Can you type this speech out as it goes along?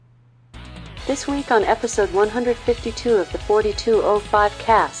This week on episode 152 of the 4205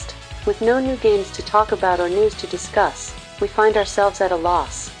 cast, with no new games to talk about or news to discuss, we find ourselves at a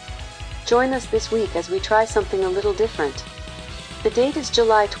loss. Join us this week as we try something a little different. The date is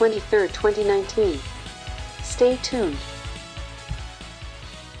July 23, 2019. Stay tuned.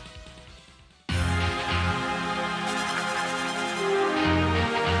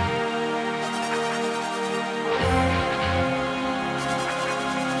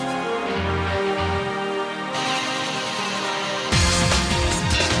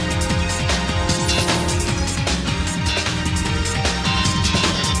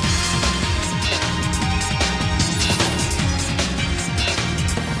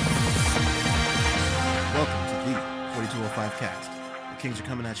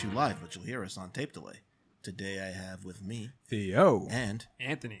 You live, but you'll hear us on tape delay. Today I have with me Theo and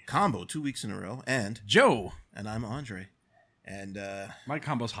Anthony combo 2 weeks in a row, and Joe, and I'm Andre. And my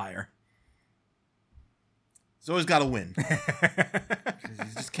combo's higher. He's always got to win. You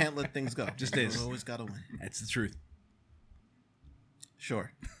just can't let things go. Just is. He's always got to win. That's the truth.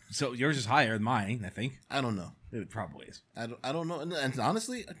 Sure. So yours is higher than mine, I think. I don't know. It probably is. I don't know. And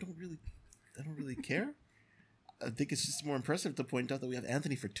honestly, I don't really care. I think it's just more impressive to point out that we have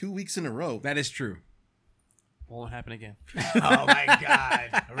Anthony for 2 weeks in a row. That is true. Won't happen again. Oh my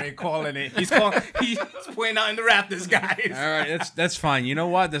God! Already calling it. He's pointing out in the Raptors, guys. All right, that's fine. You know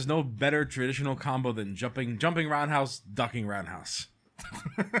what? There's no better traditional combo than jumping roundhouse, ducking roundhouse.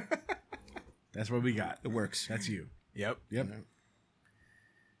 That's what we got. It works. That's you. Yep.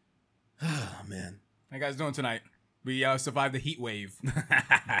 Oh man, how you guys doing tonight? We survived the heat wave.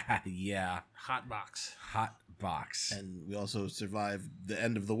 Yeah. Hot box. and we also survived the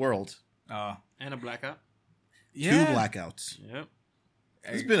end of the world. And a blackout. Yeah. 2 blackouts. Yep.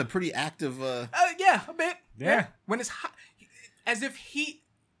 It's been a pretty active. Yeah, a bit. Yeah. When it's hot, as if heat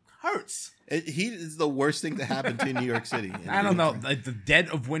hurts. Heat is the worst thing to happen to New York City. I don't know. Like the dead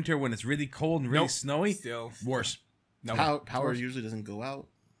of winter when it's really cold and really snowy. Still Worse. No. Power usually doesn't go out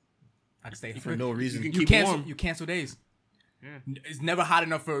I can stay for no reason. You cancel days. Yeah. It's never hot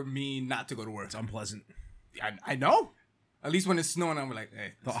enough for me not to go to work. It's unpleasant. I know. At least when it's snowing, I'm like,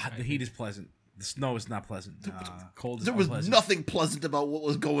 hey. The heat is pleasant. The snow is not pleasant. Cold is There was unpleasant. nothing pleasant about what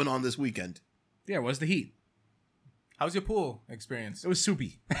was going on this weekend. Yeah, it was the heat. How was your pool experience? It was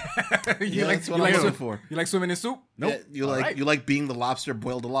soupy. That's what I'm looking for. You like swimming in soup? Nope. Yeah, you like being the lobster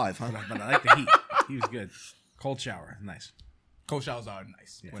boiled alive, huh? But I like the heat. He was good. Cold shower. Nice. Cold showers are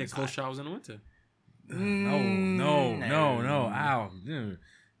nice. Yeah. Take cold showers in the winter. No. Ow. Dude.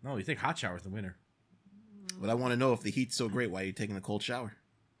 No, you take hot showers in the winter. But I want to know if the heat's so great, why are you taking a cold shower?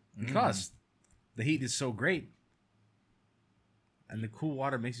 Because the heat is so great. And the cool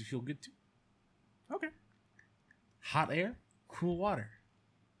water makes you feel good too. Okay. Hot air, cool water.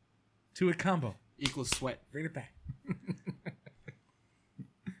 2-hit combo. Equals sweat. Bring it back.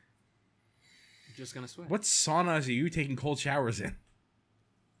 Just gonna sweat. What saunas are you taking cold showers in?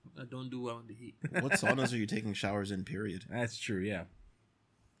 I don't do well in the heat. What saunas are you taking showers in, period? That's true, yeah.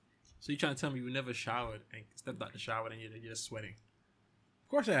 So you're trying to tell me you never showered and stepped out the shower and you're just sweating? Of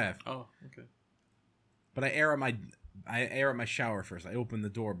course I have. Oh, okay. But I air out my shower first. I open the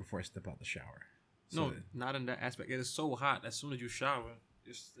door before I step out the shower. So No, not in that aspect. It is so hot. As soon as you shower,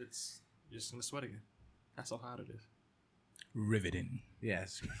 it's you're just gonna sweat again. That's how hot it is. Riveting.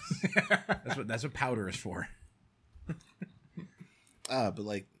 Yes. that's what powder is for. But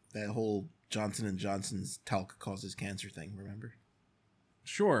like that whole Johnson & Johnson's talc causes cancer thing, remember?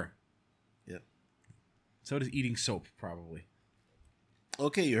 Sure. Yep. So does eating soap, probably.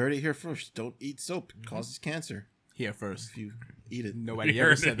 Okay, you heard it here first. Don't eat soap. It causes cancer Here first. if you eat it. Nobody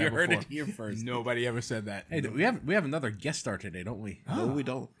ever said that You before. heard it here first. Nobody ever said that. Hey, we have another guest star today, don't we? No, we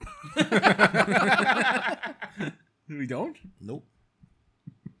don't. We don't? Nope.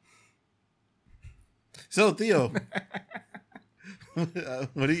 So, Theo,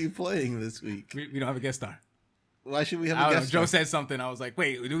 what are you playing this week? We don't have a guest star. Why should we have I a don't know. guest Joe star? said something. I was like,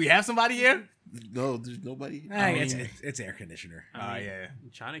 wait, do we have somebody here? No, there's nobody. It's air conditioner. Yeah.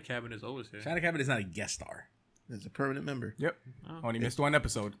 China Cabin is always here. China Cabin is not a guest star. There's a permanent member. Yep. Oh. Only missed one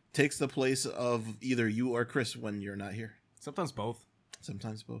episode. Takes the place of either you or Chris when you're not here. Sometimes both.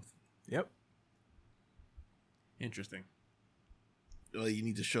 Sometimes both. Yep. Interesting. Well, you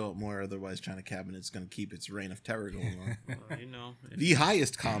need to show up more, otherwise China Cabinet's going to keep its reign of terror going on. Well, you know. The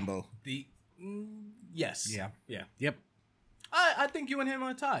highest combo. Yes. Yeah. Yeah. Yep. I think you and him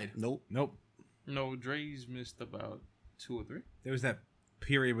are tied. Nope. No, Dre's missed about 2 or 3. There was that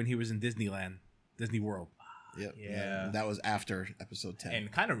period when he was in Disneyland, Disney World. Yep. Yeah. That was after episode 10.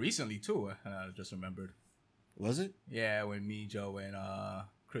 And kind of recently, too, I just remembered. Was it? Yeah, when me, Joe, and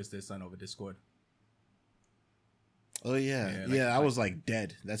Chris their son over Discord. Oh yeah, Yeah, I was like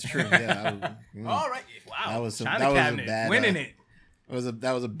dead. That's true. Yeah. All right. Wow. That was China that was a cabinet. bad. Winning it.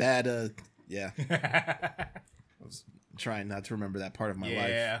 That was a bad. Yeah. I was trying not to remember that part of my life.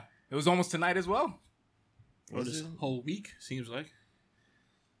 Yeah. It was almost tonight as well. Or this whole week, seems like.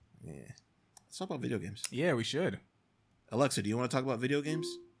 Yeah. Let's talk about video games. Yeah, we should. Alexa, do you want to talk about video games?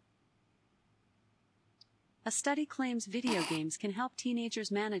 A study claims video games can help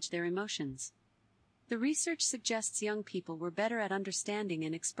teenagers manage their emotions. The research suggests young people were better at understanding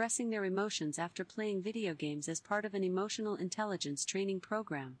and expressing their emotions after playing video games as part of an emotional intelligence training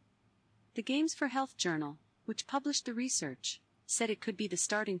program. The Games for Health journal, which published the research, said it could be the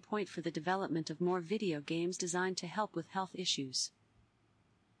starting point for the development of more video games designed to help with health issues.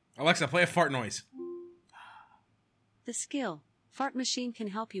 Alexa, play a fart noise. The skill, Fart Machine, can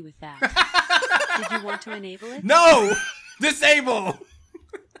help you with that. Did you want to enable it? No! Disable!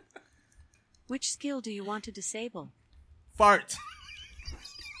 Which skill do you want to disable? Fart.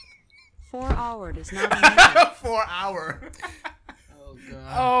 4 hour does not enable. 4 hour. Oh,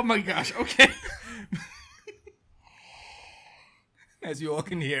 God. Oh, my gosh. Okay. As you all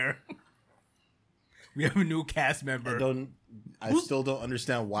can hear, we have a new cast member. I still don't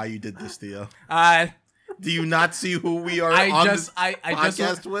understand why you did this, Theo. Do you not see who we are on this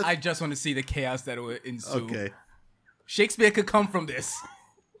podcast with? I just want to see the chaos that will ensue. Okay. Shakespeare could come from this.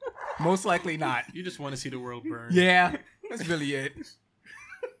 Most likely not. You just want to see the world burn. Yeah, that's really it.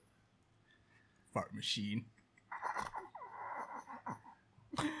 Fart machine.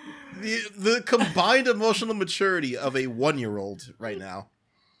 The combined emotional maturity of a 1-year-old right now.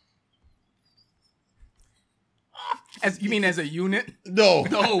 As you mean as a unit? No.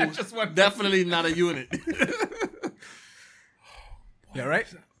 No, definitely not a unit. Yeah, right?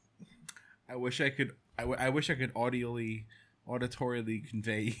 I wish I could auditorially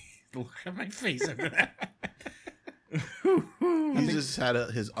convey the look on my face after that. He just had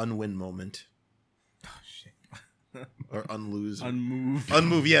his unwin moment. Oh, shit. Or unlose. Unmoved.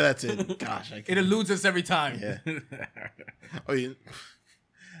 Unmove, yeah, that's it. Gosh, It eludes us every time. Yeah. Oh, yeah.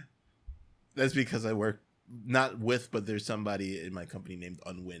 That's because I work not with, but there's somebody in my company named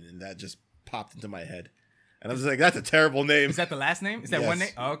Unwin, and that just popped into my head. And I was like, that's a terrible name. Is that the last name? Is that Yes. one name?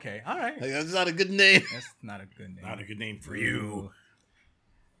 Oh, okay. All right. Like, that's not a good name. That's not a good name. Not a good name for you.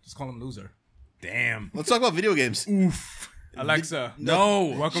 Just call him loser. Damn. Let's talk about video games. Oof. Alexa, No.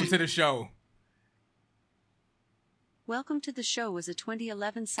 welcome to the show. Welcome to the Show was a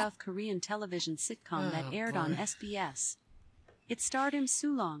 2011 South Korean television sitcom that aired on SBS. It starred Im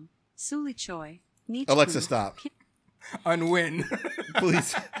Sulong, Suli Choi, Nichku, Alexa, stop. Unwin.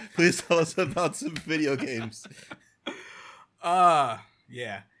 Please tell us about some video games.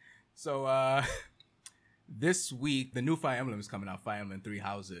 Yeah. So, this week, the new Fire Emblem is coming out, Fire Emblem Three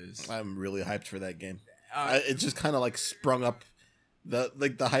Houses. I'm really hyped for that game. Uh, It just kind of like sprung up.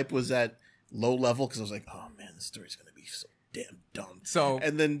 The hype was at low level because I was like, oh man, this story's gonna be so damn dumb. So,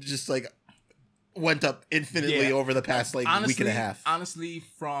 And then just like went up infinitely Yeah. over the past like week and a half. Honestly,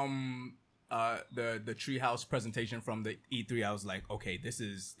 from the Treehouse presentation from the E3, I was like, okay, this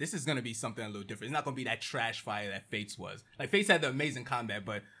is gonna be something a little different. It's not gonna be that trash fire that Fates was. Like Fates had the amazing combat,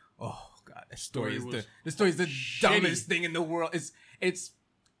 but oh god, that story is the dumbest thing in the world. It's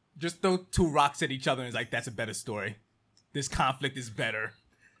just throw two rocks at each other and it's like that's a better story. This conflict is better.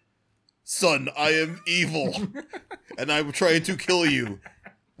 Son, I am evil, and I'm trying to kill you.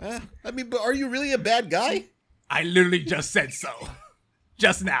 I mean, but are you really a bad guy? I literally just said so.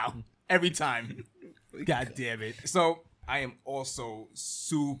 Just now. Every time. God damn it. So, I am also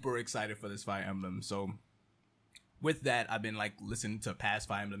super excited for this Fire Emblem. So, with that, I've been like listening to past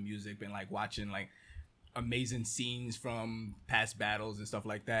Fire Emblem music, been like watching like amazing scenes from past battles and stuff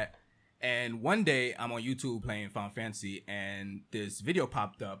like that. And one day, I'm on YouTube playing Final Fantasy, and this video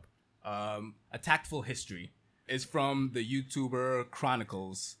popped up. A Tactful History is from the YouTuber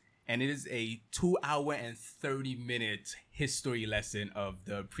Chronicles, and it is a 2 hour and 30-minute history lesson of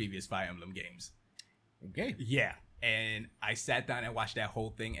the previous Fire Emblem games. Okay. Yeah, and I sat down and watched that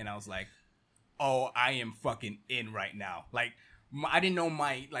whole thing, and I was like, "Oh, I am fucking in right now." Like, I didn't know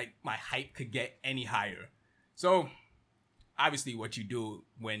my hype could get any higher. So, obviously, what you do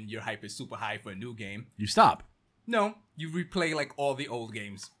when your hype is super high for a new game, You stop. no, you replay like all the old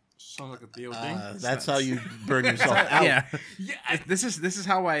games. Sounds like a Theo thing. That's how you burn yourself out. Yeah. Yeah, This is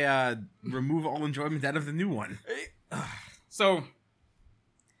how I remove all enjoyment out of the new one. So,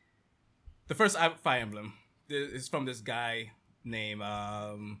 the first Fire Emblem is from this guy named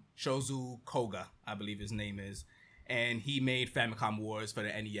Shozu Koga, I believe his name is. And he made Famicom Wars for the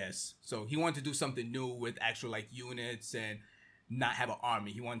NES. So he wanted to do something new with actual like units and not have an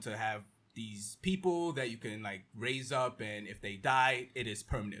army. He wanted to have these people that you can like raise up, and if they die, it is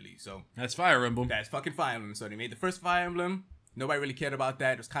permanently. So That's Fire Emblem. that's fucking Fire Emblem. So they made the first Fire Emblem. Nobody really cared about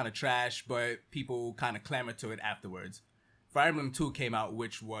that. It was kind of trash, but people kind of clamored to it afterwards. Fire Emblem 2 came out,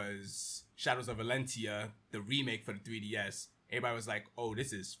 which was Shadows of Valentia, the remake for the 3DS. Everybody was like, oh,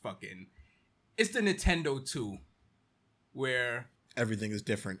 this is fucking... It's the Nintendo 2, where... Everything is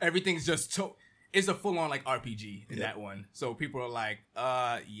different. Everything's just... It's a full-on like RPG in that one. So people are like,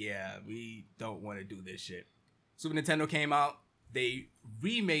 yeah, we don't want to do this shit. Super Nintendo came out. They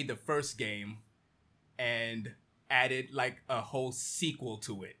remade the first game and added like a whole sequel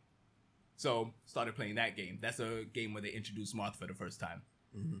to it. So started playing that game. That's a game where they introduced Marth for the first time.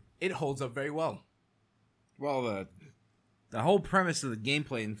 Mm-hmm. It holds up very well. Well, the whole premise of the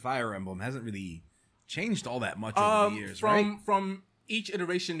gameplay in Fire Emblem hasn't really changed all that much over the years, right? From each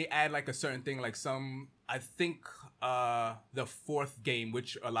iteration, they add like a certain thing. Like I think the fourth game,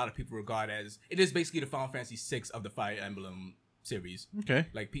 which a lot of people regard as, it is basically the Final Fantasy VI of the Fire Emblem series. Okay.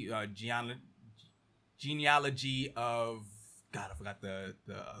 Like genealogy of... God, I forgot the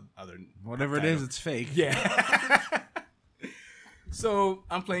other... Whatever title. it is, it's fake. Yeah. So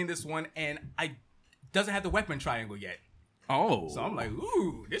I'm playing this one, and I doesn't have the weapon triangle yet. Oh. So I'm like,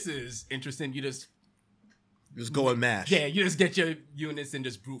 ooh, this is interesting. You just go and mash. Yeah, you just get your units and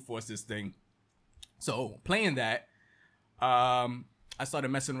just brute force this thing. So playing that, I started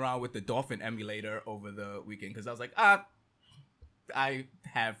messing around with the Dolphin emulator over the weekend because I was like, I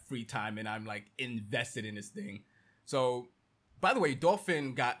have free time and I'm like invested in this thing. So, by the way,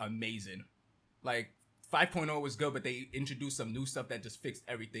 Dolphin got amazing. Like 5.0 was good, but they introduced some new stuff that just fixed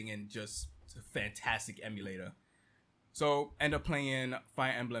everything and just it's a fantastic emulator. So, end up playing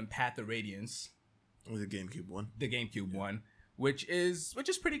Fire Emblem Path of Radiance. The GameCube one. The GameCube one, which is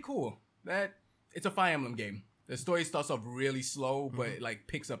pretty cool. That it's a Fire Emblem game. The story starts off really slow, but it like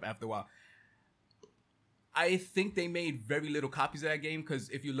picks up after a while. I think they made very little copies of that game because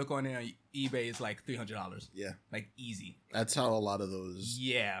if you look on it on eBay, it's like $300. Yeah, like easy. That's how a lot of those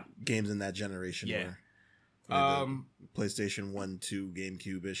games in that generation were. PlayStation 1, 2,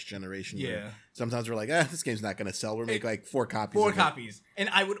 GameCube-ish generation. Yeah. Sometimes we're like, this game's not going to sell. We'll make like 4 copies. 4 copies. And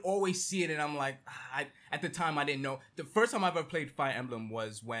I would always see it and I'm like, at the time I didn't know. The first time I ever played Fire Emblem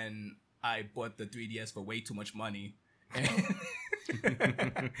was when I bought the 3DS for way too much money.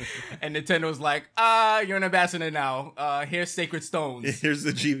 And Nintendo was like, you're an ambassador now. Here's Sacred Stones. Here's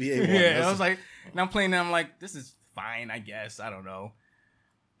the GBA one. Yeah, I was like, and I'm playing and I'm like, this is fine, I guess. I don't know.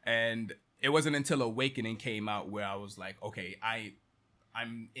 And it wasn't until Awakening came out where I was like, okay,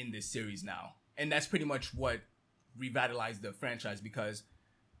 I'm in this series now. And that's pretty much what revitalized the franchise because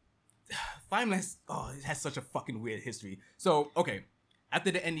Fire Emblem it has such a fucking weird history. So, okay,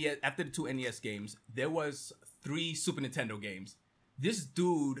 after the 2 NES games, there was 3 Super Nintendo games. This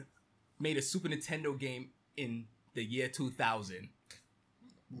dude made a Super Nintendo game in the year 2000.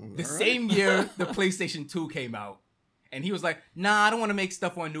 The same year the PlayStation 2 came out. And he was like, nah, I don't want to make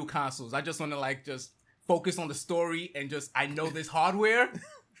stuff on new consoles. I just want to like just focus on the story and just, I know this hardware.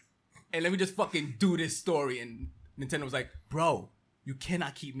 And let me just fucking do this story. And Nintendo was like, bro, you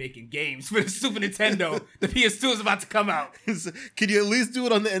cannot keep making games for the Super Nintendo. The PS2 is about to come out. Can you at least do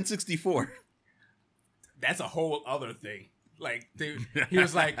it on the N64? That's a whole other thing. Like, dude, he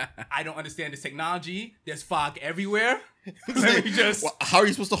was like, I don't understand this technology. There's fog everywhere. Let me just... Well, how are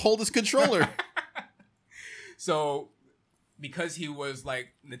you supposed to hold this controller? So, because he was like,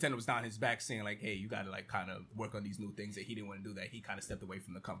 Nintendo was down his back saying like, hey, you got to like kind of work on these new things that he didn't want to do that. He kind of stepped away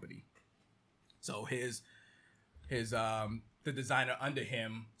from the company. So the designer under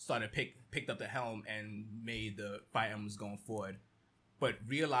him picked up the helm and made the Fire Emblems going forward, but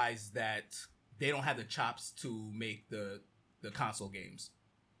realized that they don't have the chops to make the console games.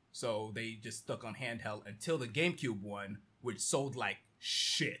 So they just stuck on handheld until the GameCube one, which sold like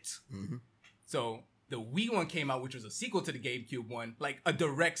shit. Mm-hmm. So the Wii one came out, which was a sequel to the GameCube one, like a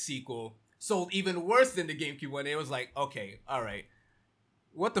direct sequel, sold even worse than the GameCube one. It was like, okay, all right,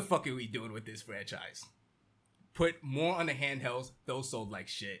 what the fuck are we doing with this franchise? Put more on the handhelds. Those sold like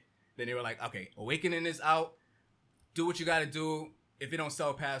shit. Then they were like, okay, Awakening is out. Do what you got to do. If it don't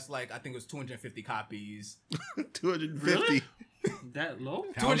sell past, like, I think it was 250 copies. 250? Really? That low?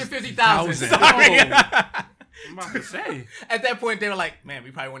 250,000. Sorry. I'm about to say. At that point, they were like, man, we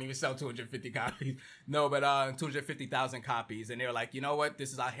probably won't even sell 250 copies. No, but 250,000 copies. And they were like, you know what?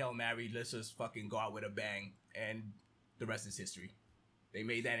 This is our Hail Mary. Let's just fucking go out with a bang. And the rest is history. They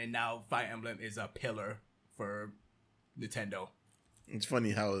made that, and now Fire Emblem is a pillar for Nintendo. It's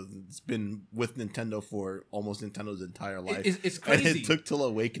funny how it's been with Nintendo for almost Nintendo's entire life. It's crazy. And it took till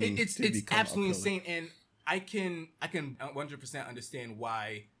Awakening It's to become absolutely a pillar. insane. And I can 100% understand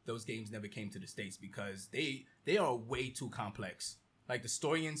why those games never came to the States, because they are way too complex. Like the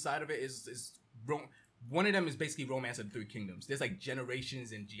story inside of it is one of them is basically Romance of the Three Kingdoms. There's like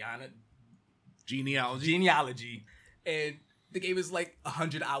generations and genealogy, and the game is like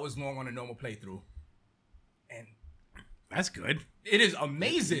 100 hours long on a normal playthrough, and that's good. It is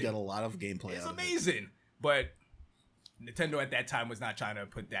amazing. You got a lot of gameplay. It's out amazing, of it. but Nintendo at that time was not trying to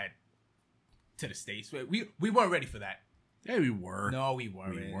put that to the States. We weren't ready for that. Yeah, we were. No, we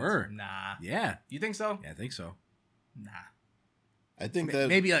weren't. We were. Nah. Yeah. You think so? Yeah, I think so. Nah. I think that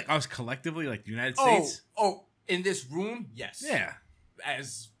maybe like us collectively, like the United States. Oh, in this room, yes. Yeah.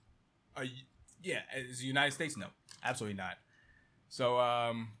 As the United States, no, absolutely not. So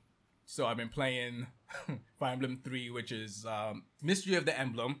I've been playing Fire Emblem 3, which is Mystery of the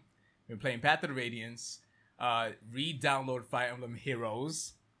Emblem. Been playing Path of the Radiance. Re-download Fire Emblem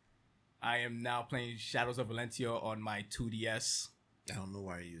Heroes. I am now playing Shadows of Valentia on my 2DS. I don't know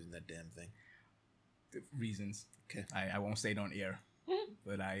why you're using that damn thing. Reasons. Okay. I won't say it on air.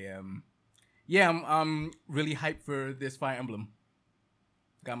 But I am... I'm really hyped for this Fire Emblem.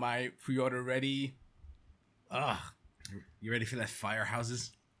 Got my pre-order ready. Ugh. You ready for that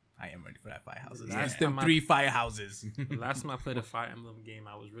Firehouses? I am ready for that Firehouses. Yeah. It's them 3 Firehouses. The last time I played a Fire Emblem game,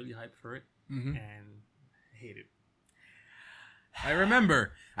 I was really hyped for it. Mm-hmm. And hated it. I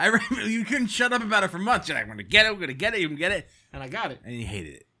remember you couldn't shut up about it for months. You're like, I'm gonna get it. And I got it. And you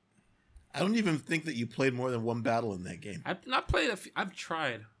hated it. I don't even think that you played more than one battle in that game. I've not played I've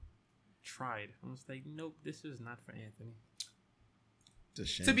tried. I was like, nope, this is not for Anthony. It's a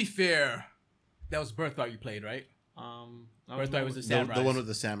shame. To be fair, that was Birthright you played, right? Birthright was the the samurai. one with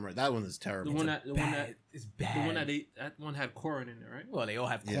the samurai. That one is terrible. The one that It's bad. that one had Corrin in there, right? Well, they all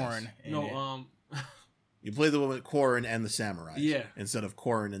have Yes. corn. in it. You play the one with Corrin and the samurai. Yeah. Instead of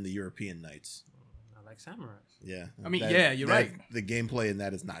Corrin and the European knights. I like samurais. Yeah. I mean, you're right. The gameplay in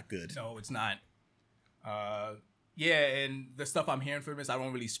that is not good. No, it's not. And the stuff I'm hearing from this, I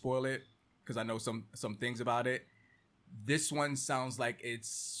don't really spoil it because I know some things about it. This one sounds like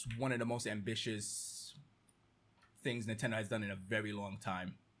it's one of the most ambitious things Nintendo has done in a very long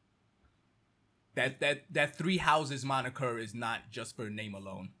time. That 3 houses moniker is not just for name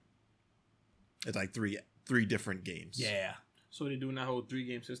alone. It's like three different games. Yeah. So they're doing that whole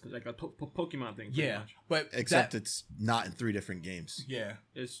 3-game system, like a Pokemon thing. Yeah. Much. But Except it's not in 3 different games. Yeah.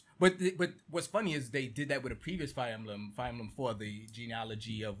 It's But what's funny is they did that with a previous Fire Emblem 4, the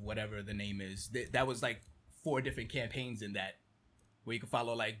genealogy of whatever the name is. That was like 4 different campaigns in that, where you could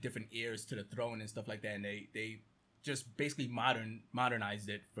follow like different heirs to the throne and stuff like that. And they just basically modernized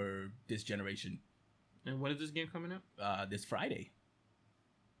it for this generation. And when is this game coming out? This Friday.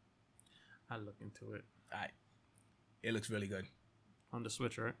 I'll look into it. It looks really good. On the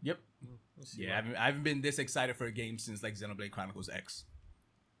Switch, right? Yep. Let's see Yeah, I haven't been this excited for a game since like Xenoblade Chronicles X.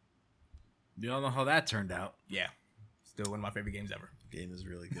 You don't know how that turned out. Yeah. Still one of my favorite games ever. Game is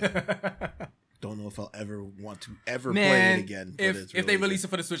really good. Don't know if I'll ever want to play Man, it again. But if really they good. release it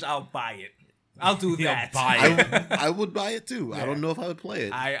for the Switch, I'll buy it. I'll do He'll that. buy it. I would buy it too. Yeah. I don't know if I would play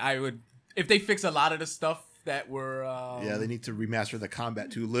it. I would, if they fix a lot of the stuff that were. Yeah, they need to remaster the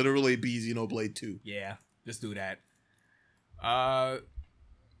combat to literally be Xenoblade 2. Yeah, just do that. My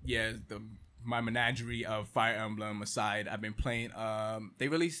menagerie of Fire Emblem aside, I've been playing. They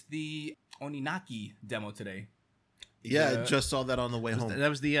released the Oninaki demo today. Yeah, I just saw that on the way home. That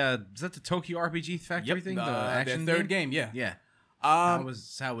was the is that the Tokyo RPG Factory thing? The action their third game. Yeah. Yeah. How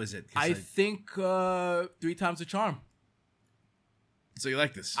is it? 'Cause I think 3 times the charm. so you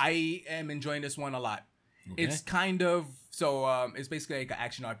like this? I am enjoying this one a lot. Okay. It's kind of it's basically like an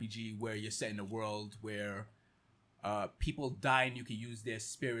action RPG where you're set in a world where people die and you can use their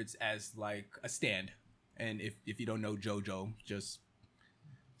spirits as like a stand. And if you don't know JoJo, just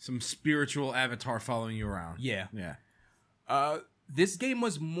Some spiritual avatar following you around. yeah. Yeah. This game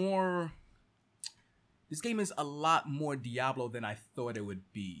is a lot more Diablo than I thought it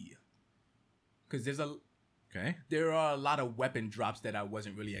would be. Because there are a lot of weapon drops that I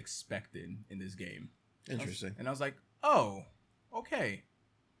wasn't really expecting in this game. Interesting. And I was like, oh, okay.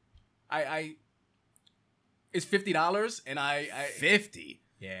 It's $50 and I 50.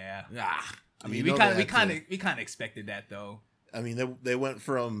 yeah. Ah. I mean, You we know kind they of expected that though. I mean, they went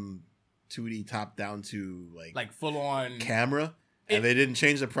from 2D top down to Like full on camera, and they didn't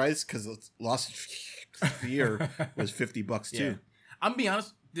change the price because Lost Sphere was $50 too. Yeah. I'm being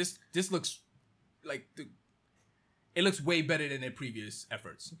honest. This looks like it looks way better than their previous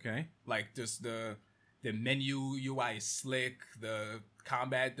efforts. Okay. Like just the menu UI is slick. The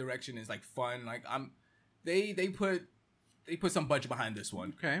combat direction is like fun. Like they put they put some budget behind this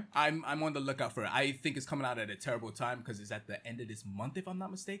one. Okay. I'm on the lookout for it. I think it's coming out at a terrible time because it's at the end of this month, if I'm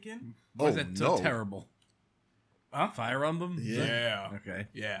not mistaken. Why is that so terrible? Huh? Fire Emblem? Yeah. Okay.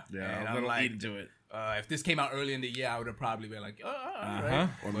 Yeah. Yeah, And a I'm little like, into it. if this came out early in the year, I would have probably been like, all right.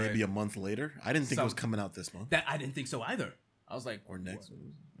 Or But maybe a month later. I didn't think it was coming out this month. that I didn't think so either. I was like, Or next.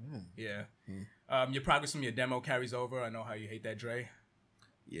 Oh. yeah. Your progress from your demo carries over. I know how you hate that, Dre.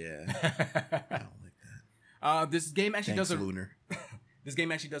 Yeah. I don't like that. This game actually Thanks, does a Lunar. This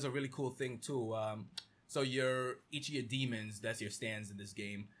game actually does a really cool thing too. So each of your demons, that's your stands in this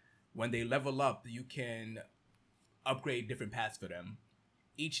game, when they level up, you can upgrade different paths for them.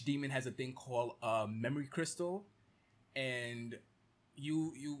 Each demon has a thing called a memory crystal, and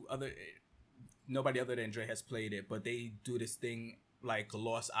nobody other than Dre has played it, but they do this thing like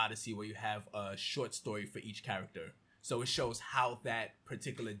Lost Odyssey where you have a short story for each character. So it shows how that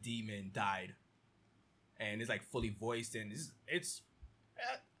particular demon died, and it's like fully voiced, and it's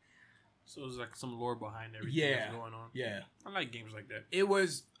So there's like some lore behind everything that's going on. Yeah. I like games like that.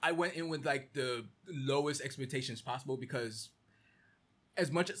 I went in with like the lowest expectations possible because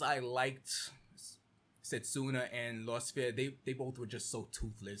as much as I liked Setsuna and Lost Sphere, they both were just so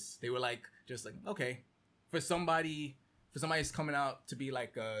toothless. They were like, just like, okay, for somebody who's coming out to be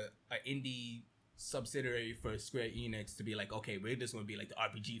like a indie subsidiary for Square Enix to be like, okay, we're just going to be like the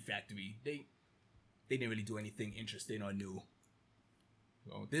RPG factory. They didn't really do anything interesting or new.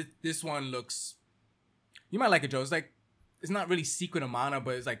 So this one looks, you might like it, Joe. It's not really Secret of Mana,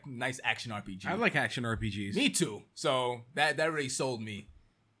 but it's like nice action RPG. I like action RPGs. Me too. So that really sold me.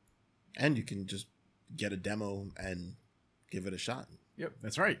 And you can just get a demo and give it a shot. Yep.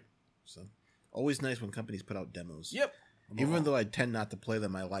 That's right. So always nice when companies put out demos. Yep. Even though I tend not to play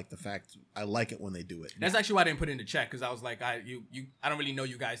them, I like it when they do it. That's actually why I didn't put it in the chat, because I was like, I don't really know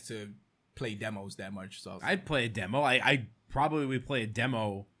you guys to play demos that much. So I'd play a demo. I probably would play a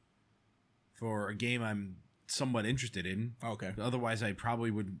demo for a game I'm somewhat interested in. Okay. Otherwise, I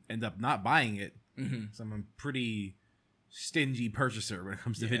probably would end up not buying it. Mm-hmm. So I'm a pretty stingy purchaser when it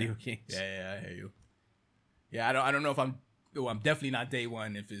comes to video games. Yeah, I hear you. Yeah, I don't know if I'm definitely not day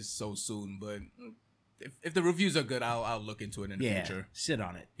one if it's so soon, but if the reviews are good, I'll look into it in the future. Sit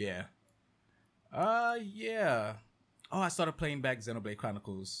on it. Yeah. Yeah. Oh, I started playing back Xenoblade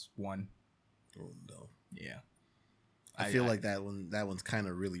Chronicles 1. Oh no. Yeah. I feel like that one's kind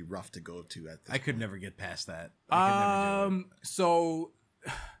of really rough to go to at this I could point. never get past that. I could never do it. So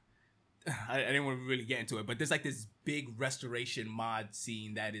I didn't want to really get into it, but there's like this big restoration mod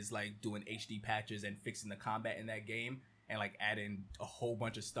scene that is like doing HD patches and fixing the combat in that game and like adding a whole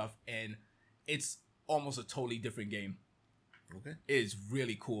bunch of stuff, and it's almost a totally different game. Okay. It is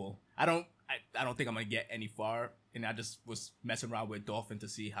really cool. I don't think I'm gonna get any far, and I just was messing around with Dolphin to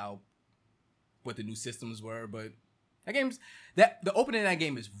see what the new systems were, but the opening of that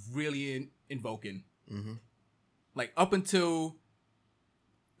game is really invoking. Mm-hmm. Like up until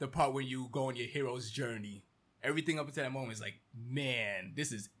the part where you go on your hero's journey, everything up until that moment is like, man,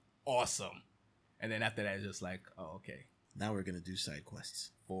 this is awesome. And then after that, it's just like, oh, okay, Now we're gonna do side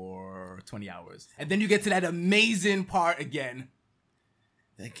quests. for 20 hours. And then you get to that amazing part again.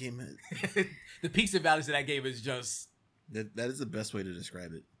 That game, The peaks and valleys of that game is just, that is the best way to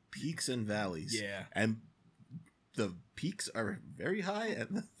describe it. Peaks and valleys. yeah. And the peaks are very high and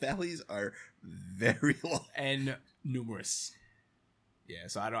the valleys are very low. And numerous. Yeah,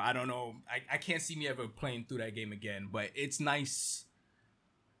 so I don't know. I can't see me ever playing through that game again, but it's nice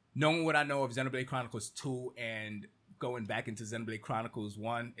knowing what I know of Xenoblade Chronicles 2 and going back into Xenoblade Chronicles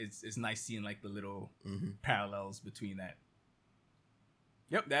 1. It's nice seeing like the little parallels between that.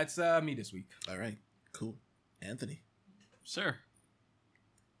 Yep, that's me this week. All right, cool. Anthony, Sir.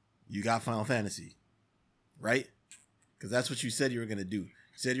 you got Final Fantasy, right? Because that's what you said you were gonna do. You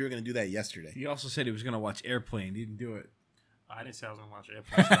said you were gonna do that yesterday. He also said he was going to watch Airplane. He didn't do it. I didn't say I was gonna watch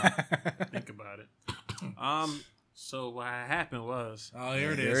Airplane. Think about it. So what happened was Oh,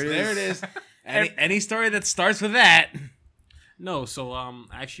 here it There is. it There it is. is. Any story that starts with that. no. So I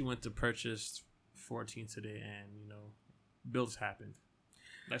actually went to purchase 14 today, and bills happened.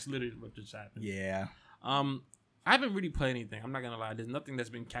 That's literally what just happened. Yeah. I haven't really played anything. I'm not gonna lie. There's nothing that's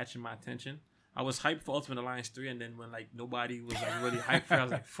been catching my attention. I was hyped for Ultimate Alliance 3, and then when like nobody was like really hyped for it, I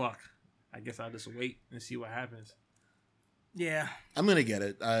was like, fuck. I guess I'll just wait and see what happens. Yeah. I'm gonna get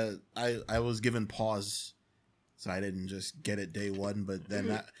it. I was given pause, so I didn't just get it day one. But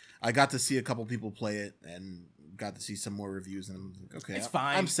then I got to see a couple people play it and got to see some more reviews, and I'm like, okay, It's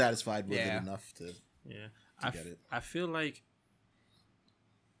fine. I'm satisfied with Yeah. it enough to get it. I feel like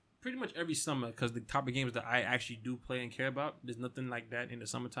pretty much every summer, because the type of games that I actually do play and care about, there's nothing like that in the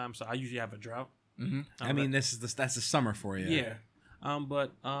summertime. So I usually have a drought. I mean, that's the summer for you. Yeah.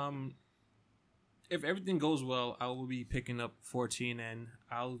 But if everything goes well, I will be picking up 14 and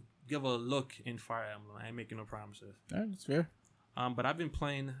I'll give a look in Fire Emblem. I ain't making no promises. That's fair. But I've been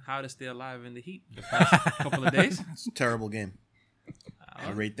playing How to Stay Alive in the Heat the past couple of days. It's a terrible game.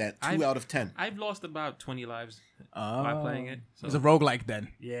 I rate that 2 out of 10. I've lost about 20 lives by playing it. So. It's a roguelike then.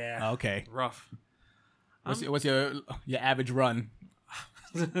 Yeah. Okay. Rough. What's your average run?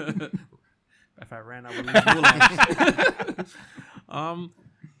 If I ran, I would lose 2 lives.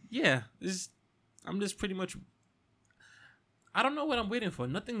 Yeah. I'm just pretty much. I don't know what I'm waiting for.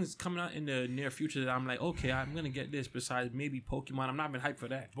 Nothing's coming out in the near future that I'm like, okay, I'm gonna get this. Besides maybe Pokemon, I'm not even hyped for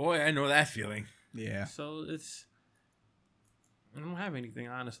that. Boy, I know that feeling. Yeah. So I don't have anything,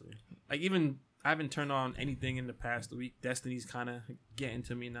 honestly. Like, even I haven't turned on anything in the past week. Destiny's kind of getting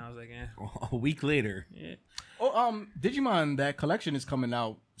to me now. I was like, A week later. yeah. Oh, Digimon, that collection is coming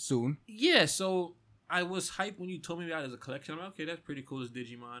out soon. Yeah, so I was hyped when you told me about it as a collection. I'm like, okay, that's pretty cool as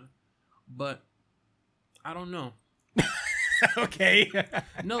Digimon. But I don't know. Okay.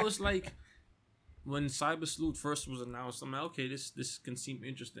 No, it's like when Cyber Sleuth first was announced, I'm like, okay, this can seem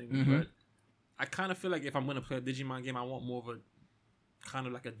interesting. But I kind of feel like if I'm going to play a Digimon game, I want more of a kind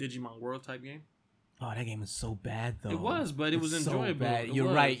of like a Digimon World type game. Oh, that game is so bad though. It was, but it was enjoyable. So bad. It You're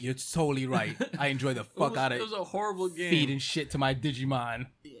was. right. You're totally right. I enjoy the fuck out of it. It was a horrible game. feeding shit to my Digimon.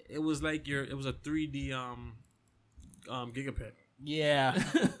 It was like it was a 3D Gigapet. Yeah.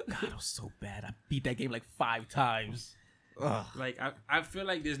 God, it was so bad. I beat that game like 5 times. Ugh. Like I feel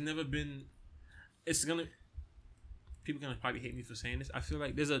like there's never been. People gonna probably hate me for saying this. I feel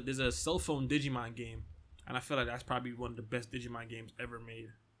like there's a cell phone Digimon game, and I feel like that's probably one of the best Digimon games ever made,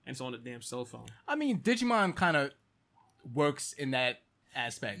 and it's on a damn cell phone. I mean, Digimon kind of works in that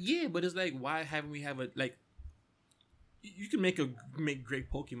aspect. Yeah, but it's like, why haven't we have a like? You can make great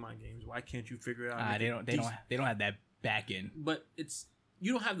Pokemon games. Why can't you figure it out? They don't have that back end. But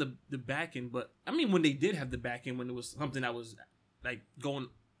you don't have the back end. But I mean, when they did have the back end, when it was something that was like going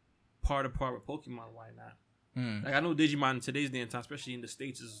part with Pokemon, why not? Like, I know Digimon in today's day and time, especially in the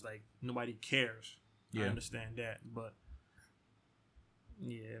States, is like nobody cares. Yeah. I understand that, but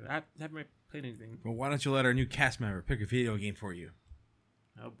yeah, I haven't played anything. Well, why don't you let our new cast member pick a video game for you?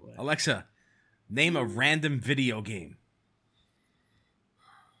 Oh boy, Alexa, name a random video game.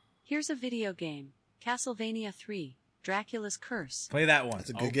 Here's a video game. Castlevania 3, Dracula's Curse. Play that one. It's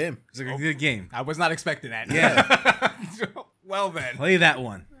a good game. It's a good game. I was not expecting that. Yeah. Well then. Play that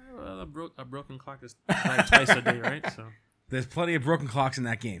one. Well, a broken clock is like twice a day, right? So There's plenty of broken clocks in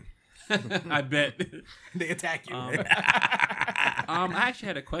that game. I bet They attack you. I actually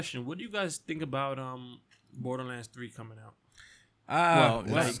had a question. What do you guys think about Borderlands 3 coming out?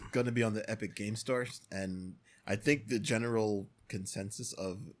 It's going to be on the Epic Game Store, and I think the general consensus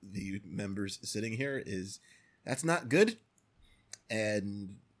of the members sitting here is that's not good,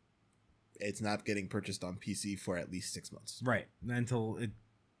 and it's not getting purchased on PC for at least 6 months. Right. Until it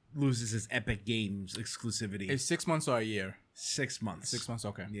loses its Epic Games exclusivity. It's 6 months or a year? 6 months. 6 months,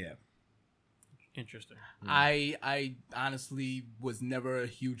 okay. Yeah. Interesting. I honestly was never a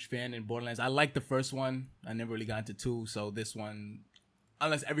huge fan in Borderlands. I liked the first one. I never really got into 2, so this one,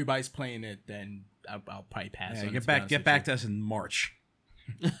 unless everybody's playing it, then I'll probably pass on it. Get back to us in March.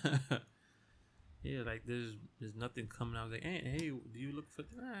 Yeah, like there's nothing coming out. I was like, hey, do you look for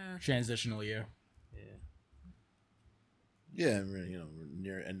Transitional year. Yeah, we're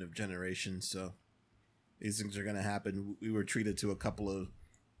near end of generation, so these things are going to happen. We were treated to a couple of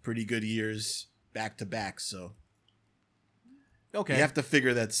pretty good years back to back, so okay, you have to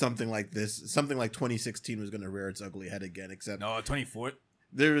figure that something like 2016 was going to rear its ugly head again. Except 24th.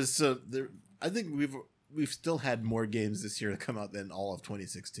 I think we've still had more games this year to come out than all of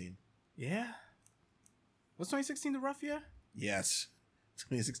 2016. Yeah, was 2016 the rough year? Yes,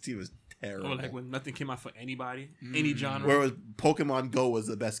 2016 was terrible. Or like when nothing came out for anybody, any genre. Whereas Pokemon Go was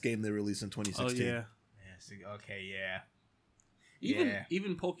the best game they released in 2016. Oh yeah. Okay, yeah.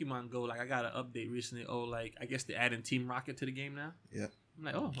 Even Pokemon Go, like I got an update recently. Oh, like I guess they're adding Team Rocket to the game now. Yeah. I'm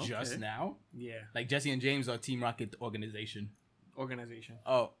like, oh, okay. Just now? Yeah. Like Jesse and James are Team Rocket organization.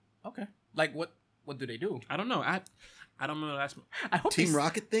 Oh, okay. Like what do they do? I don't know. I don't know. I hope Team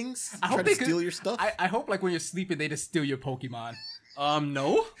Rocket things. I hope try they to steal your stuff. I hope like when you're sleeping, they just steal your Pokemon.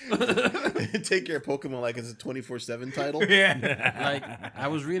 No. Take your Pokemon like it's a 24/7 title. Yeah. Like I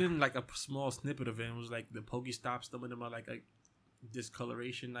was reading like a small snippet of it. And it was like the Pokestops. Some of them are like a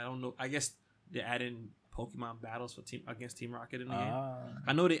discoloration. I don't know. I guess they're adding Pokemon battles for against Team Rocket in the game.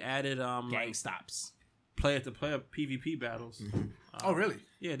 I know they added gang stops, player to player PvP battles. Mm-hmm. Oh really?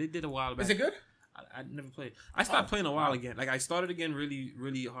 Yeah, they did a while back. Is it good? I never played. I stopped playing a while again. Like I started again really,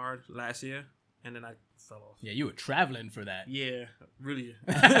 really hard last year, and then I fell off. Yeah, you were traveling for that. Yeah, really.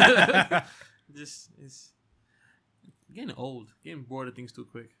 Just it's getting old, getting bored of things too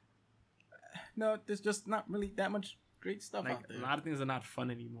quick. No, there's just not really that much great stuff Like out there. a lot of things are not fun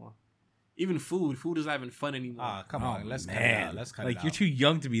anymore. Even food is not even fun anymore. Ah, come on, let's cut it Man, out. Let's cut like it out. you're too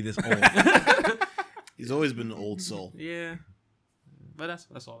young to be this old. He's always been an old soul. Yeah, but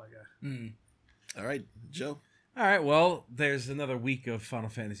that's all I got. All right, Joe. All right, well, there's another week of Final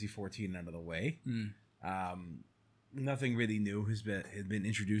Fantasy XIV out of the way. Nothing really new has been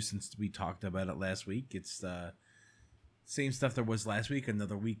introduced since we talked about it last week. It's the same stuff there was last week.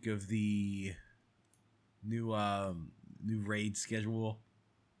 Another week of the new raid schedule.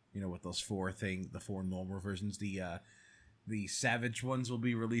 You know, with those the 4 normal versions. The Savage ones will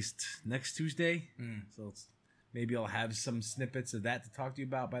be released next Tuesday. So maybe I'll have some snippets of that to talk to you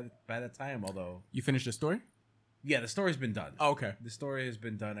about by that time. Although You finished the story? yeah, the story's been done. Oh, okay. The story has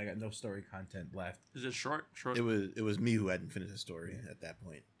been done. I got no story content left. Is it short? It was me who hadn't finished the story at that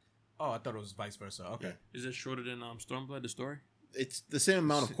point. Oh, I thought it was vice versa. Okay. Is it shorter than Stormblood? The story? It's the same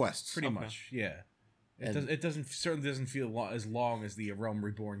amount of quests. Pretty Okay. much, yeah. And- It certainly doesn't feel as long as the Realm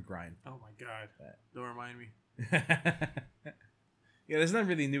Reborn grind. Oh my god! Don't remind me. Yeah, there's nothing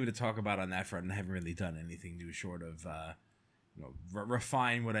really new to talk about on that front. I haven't really done anything new short of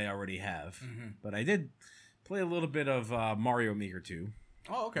refine what I already have. But I did play a little bit of Mario Maker 2,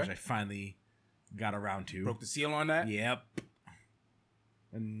 Oh, okay. which I finally got around to. Broke the seal on that? Yep.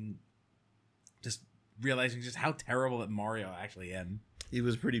 And just realizing just how terrible at Mario I actually am. He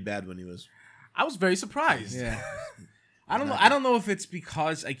was pretty bad when he was. I was very surprised. Yeah. I don't know if it's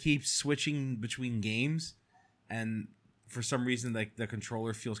because I keep switching between games and for some reason like the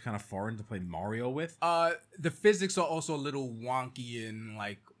controller feels kind of foreign to play Mario with. The physics are also a little wonky in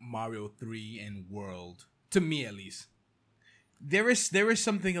like Mario 3 and World. To me, at least. There is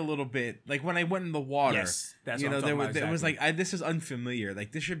something a little bit like when I went in the water. Yes, that's you what know I'm there talking about, was exactly. like this is unfamiliar.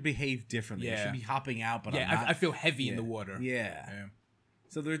 Like this should behave differently. It Yeah. should be hopping out, but Yeah, I'm not. I feel heavy in Yeah. the water. Yeah. Yeah.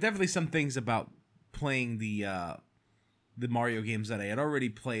 So there are definitely some things about playing the Mario games that I had already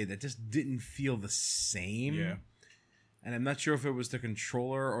played that just didn't feel the same. Yeah. And I'm not sure if it was the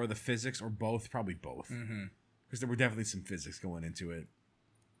controller or the physics or both. Probably both. Because there were definitely some physics going into it.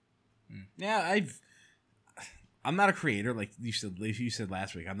 Yeah, I'm not a creator, like you said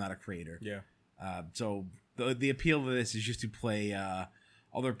last week. I'm not a creator. Yeah. So the appeal of this is just to play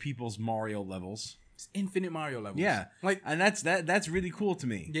other people's Mario levels. It's infinite Mario levels. Yeah, Like, and that's really cool to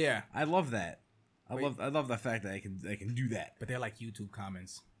me. yeah. I love that. I Wait. love the fact that I can do that. But they're like YouTube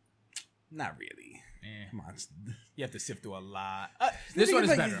comments. Not really. Come on. You have to sift through a lot. This one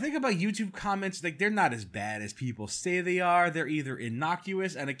is better. Think about YouTube comments. Like they're not as bad as people say they are. They're either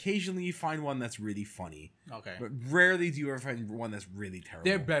innocuous, and occasionally you find one that's really funny. Okay. But rarely do you ever find one that's really terrible.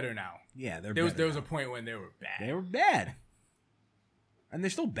 They're better now. Yeah, they're There was better a now. point when they were bad. They were bad. And they're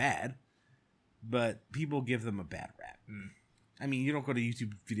still bad, but people give them a bad rap. I mean, you don't go to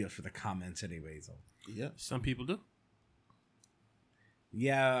YouTube videos for the comments anyway, so. Yeah. Some people do.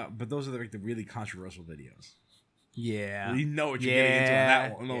 Yeah, but those are the really controversial videos. Yeah. You know what you're getting into on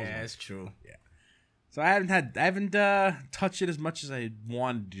that one. Yeah, it's true. Yeah. So I haven't touched it as much as I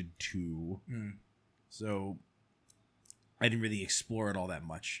wanted to. So I didn't really explore it all that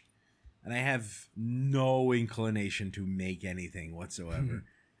much. And I have no inclination to make anything whatsoever.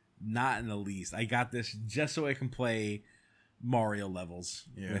 Not in the least. I got this just so I can play Mario levels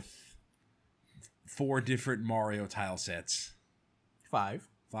with 4 different Mario tile sets. 5.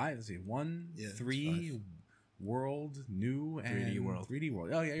 5? Let's see. 1, Yeah, it's 3, 5. World, New, and 3D World. 3D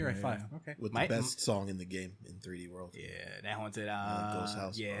World. Oh, yeah, you're right. Yeah. 5. Okay. With My- the best song in the game in 3D World. Yeah, that haunted Ghost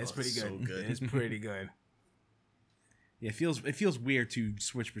House. Yeah, it's Oh, pretty it's good. so good. It's pretty good. Yeah, it feels weird to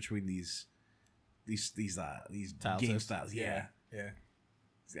switch between these Tile game sets. styles. Yeah. Yeah.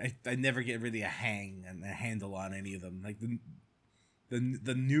 I never get really a handle on any of them. Like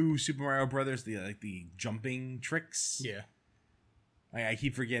the new Super Mario Brothers, the jumping tricks. Yeah. I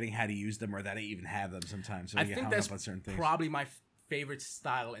keep forgetting how to use them or that I even have them sometimes. So I get think hung that's up on certain things. probably my favorite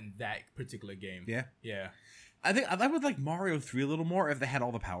style in that particular game. Yeah. Yeah. I would like Mario 3 a little more if they had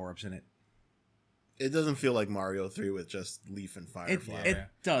all the power-ups in it. It doesn't feel like Mario 3 with just Leaf and Firefly. It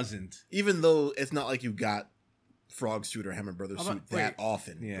doesn't. Even though it's not like you got Frog Suit or Hammer Brothers How Suit about- that wait.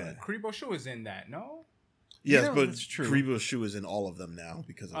 often. Yeah. But Kuribo Shu is in that, no? yes, Yeah, but that's true. Karibo's Shoe is in all of them now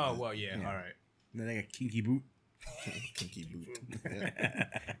because of Oh, the well, yeah. Yeah. All right. And then they got Kinky Boot. kinky boot. Yeah.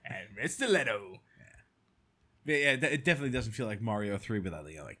 And Red Stiletto. But yeah, it definitely doesn't feel like Mario 3 without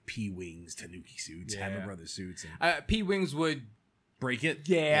like P-Wings, Tanuki suits, Yeah. Hammer Brothers suits. And, P Wings would break it.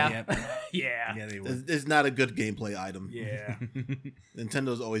 Yeah. Yeah, Yeah. they would. It's not a good gameplay item. Yeah.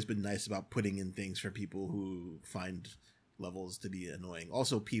 Nintendo always been nice about putting in things for people who find levels to be annoying.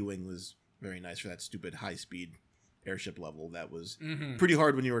 Also, P-Wing was very nice for that stupid high-speed airship level that was pretty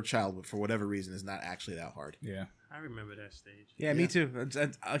hard when you were a child, but for whatever reason is not actually that hard. Yeah. I remember that stage. Yeah, me too.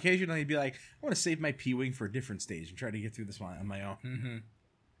 Occasionally, you'd be like, I want to save my P-Wing for a different stage and try to get through this one on my own. Mm-hmm.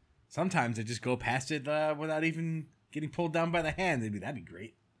 Sometimes I just go past it without even getting pulled down by the hand. That'd be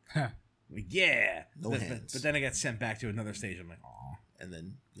great. Like, yeah. No hands. But then I got sent back to another stage. I'm like, oh. And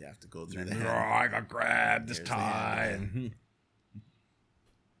then you have to go through And the then, hand. I got grabbed this There's the hand time.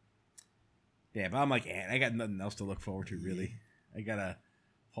 Yeah, but I'm like, I got nothing else to look forward to, really. I gotta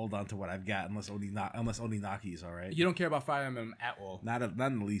hold on to what I've got, unless Oninaki's all right. You don't care about Fire Emblem at all. Not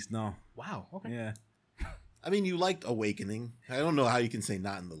in the least, no. Wow. Okay. Yeah. I mean, you liked Awakening. I don't know how you can say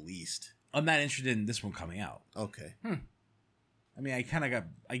not in the least. I'm not interested in this one coming out. Okay. I mean,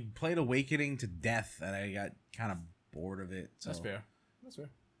 I played Awakening to death, and I got kind of bored of it. So That's fair.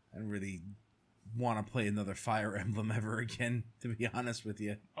 I don't really want to play another Fire Emblem ever again, to be honest with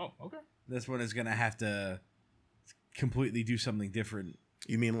you. Oh, okay. This one is going to have to completely do something different.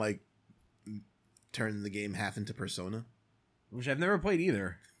 You mean like turn the game half into Persona? Which I've never played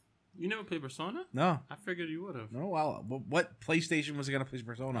either. You never played Persona? No. I figured you would have. No, well, what PlayStation was it going to play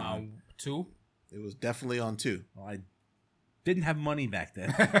Persona on? 2. It was definitely on 2. Well, I didn't have money back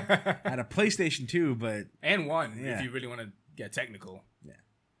then. I had a PlayStation 2, but And 1, Yeah. if you really want to get technical.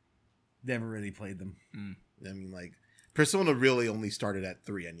 never really played them. I mean, like, Persona really only started at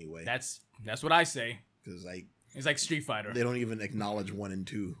 3 anyway. That's what I say. Because, like, It's like Street Fighter. they don't even acknowledge 1 and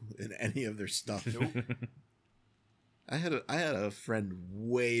 2 in any of their stuff. I had a friend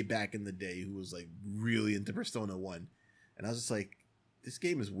way back in the day who was, like, really into Persona 1. And I was just like, this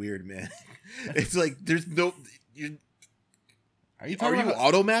game is weird, man. It's like, there's no... Are you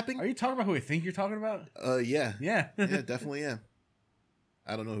auto-mapping? Are you talking about who I think you're talking about? Yeah. Yeah. Yeah, definitely am.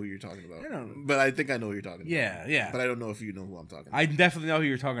 I don't know who you're talking about. I don't- But I think I know who you're talking about. Yeah. But I don't know if you know who I'm talking about. I definitely know who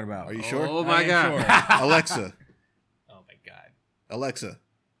you're talking about. Are you sure? Oh my I am god. sure. Alexa. Oh my god. Alexa.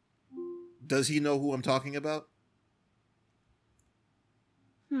 Does he know who I'm talking about?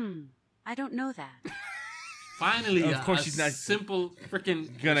 I don't know that. Finally, Of course she's not simple freaking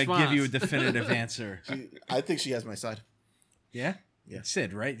Gonna give you a response. definitive answer. I think she has my side. Yeah? Yeah.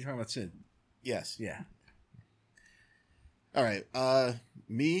 Sid, right? You're talking about Sid. Yes. Yeah. All right.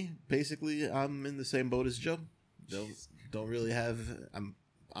 Me, basically, I'm in the same boat as Joe. Don't really have.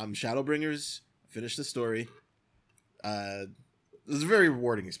 I'm Shadowbringers. Finished the story. It was a very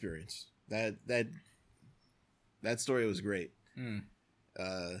rewarding experience. That story was great.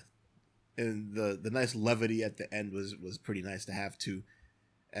 And the nice levity at the end was pretty nice to have too.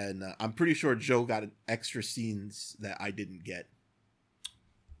 And I'm pretty sure Joe got extra scenes that I didn't get.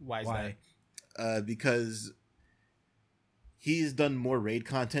 Why is that? Because he's done more raid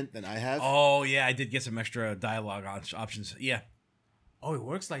content than I have. Oh, yeah, I did get some extra dialogue options. Yeah. Oh, it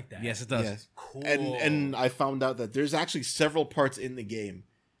works like that. Yes, it does. Yes. Cool. And I found out that there's actually several parts in the game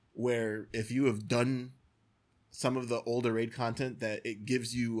where if you have done some of the older raid content, that it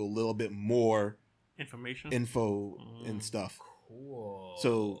gives you a little bit more information, info and stuff. Cool.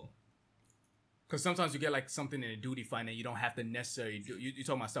 So, because sometimes you get like something in a duty find and you don't have to necessarily do. You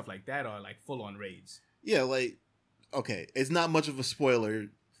talking about stuff like that or like full on raids? yeah, like, okay, it's not much of a spoiler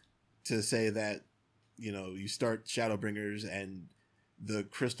to say that, you know, you start Shadowbringers and the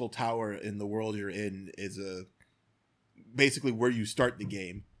Crystal Tower in the world you're in is basically where you start the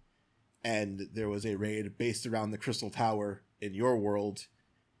game. And there was a raid based around the Crystal Tower in your world.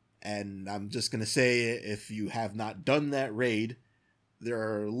 And I'm just going to say, if you have not done that raid, there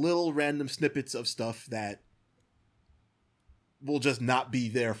are little random snippets of stuff that will just not be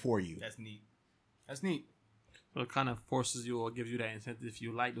there for you. That's neat. That's neat. So it kind of forces you or gives you that incentive if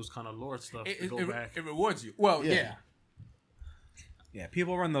you like those kind of lore stuff to go back. It rewards you. Well, yeah. Yeah,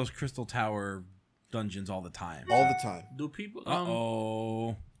 people run those Crystal Tower dungeons all the time. All the time. Do people?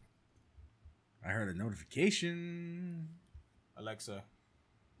 Uh-oh. I heard a notification. Alexa,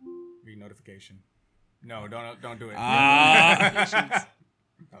 read notification. No, don't do it. Ah.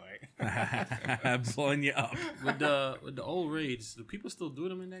 All right. I'm blowing you up. with the old raids, do people still do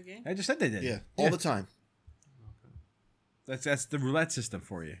them in that game? I just said they did. Yeah, all the time. That's the roulette system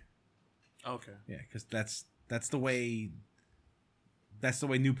for you. Okay. Yeah, because that's the way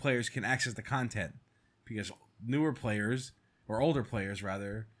new players can access the content, because newer players or older players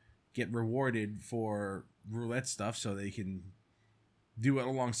rather get rewarded for roulette stuff, so they can do it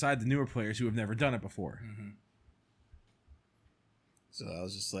alongside the newer players who have never done it before. Mm-hmm. So I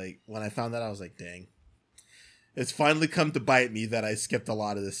was just like, when I found that, I was like, dang. It's finally come to bite me that I skipped a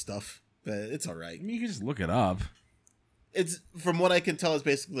lot of this stuff, but it's all right. I mean, you can just look it up. It's, from what I can tell, it's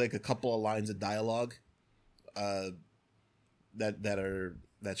basically like a couple of lines of dialogue, that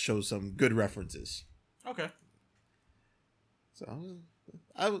shows some good references. Okay. So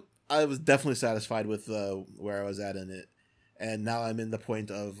I was definitely satisfied with where I was at in it, and now I'm in the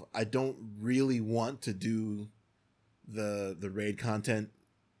point of I don't really want to do the raid content,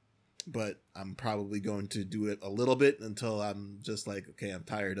 but I'm probably going to do it a little bit until I'm just like, okay, I'm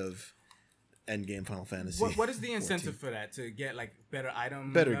tired of endgame Final Fantasy. What is the incentive for that? To get like better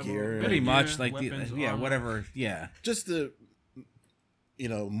items, better gear, Pretty much gear, like weapons, whatever. Yeah, just the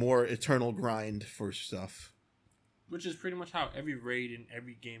more eternal grind for stuff. Which is pretty much how every raid in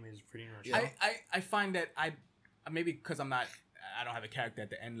every game is pretty much. Yeah. I find that I maybe because I don't have a character at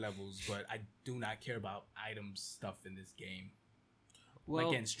the end levels, but I do not care about items stuff in this game. Well,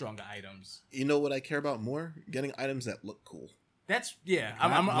 like getting stronger items. You know what I care about more? Getting items that look cool. That's yeah.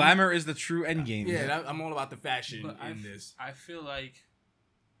 Glamour is the true end game. Yeah, I'm all about the fashion but in this. I feel like,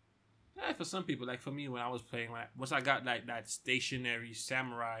 for some people, like for me, when I was playing, once I got like that stationary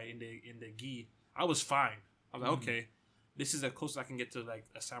samurai in the gi, I was fine. I was like, okay, this is the closest I can get to like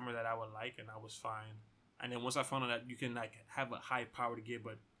a samurai that I would like, and I was fine. And then once I found out that you can like have a high powered gear,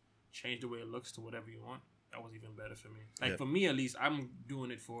 but change the way it looks to whatever you want, that was even better for me. Like for me, at least, I'm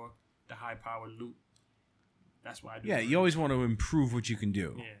doing it for the high powered loot. That's why I do. Yeah, you always want to improve what you can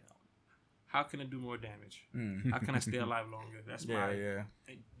do. Yeah. How can I do more damage? How can I stay alive longer? That's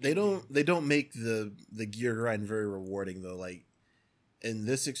They don't make the gear grind very rewarding though. Like in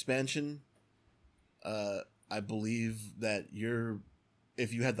this expansion, I believe that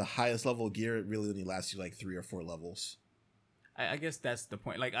if you had the highest level gear, it really only lasts you like 3 or 4 levels. I guess that's the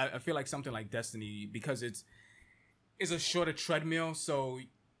point. Like I feel like something like Destiny, because it's a shorter treadmill, so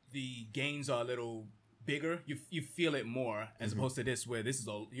the gains are a little bigger. You feel it more as opposed to this, where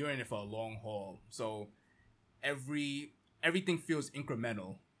you're in it for a long haul. So everything feels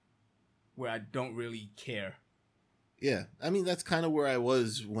incremental, where I don't really care. Yeah, I mean that's kind of where I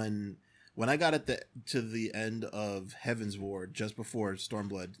was when I got to the end of Heaven's Ward just before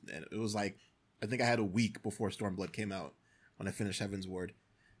Stormblood, and it was like I think I had a week before Stormblood came out when I finished Heaven's Ward.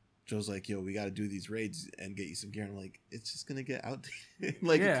 Joe's like, yo, we got to do these raids and get you some gear. And I'm like, it's just gonna get out in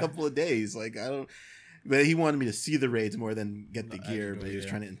like a couple of days. Like I don't. But he wanted me to see the raids more than get the gear. But he was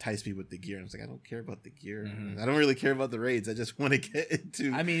trying to entice me with the gear. And I was like, I don't care about the gear. I don't really care about the raids. I just want to get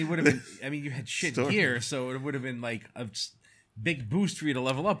into. I mean, it would have been. I mean, you had shit gear, so it would have been like a big boost for you to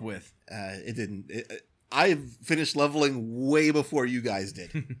level up with. It didn't. I finished leveling way before you guys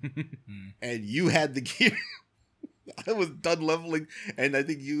did, and you had the gear. I was done leveling, and I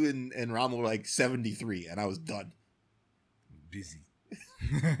think you and Rommel were like 73, and I was done. Busy.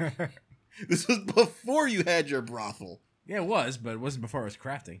 This was before you had your brothel. Yeah, it was, but it wasn't before I was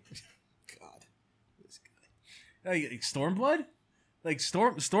crafting. God, this guy. Like Stormblood, like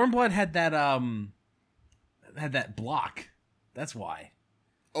Stormblood had that block. That's why.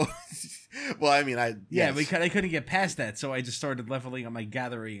 Oh, well, I mean, I couldn't get past that, so I just started leveling on my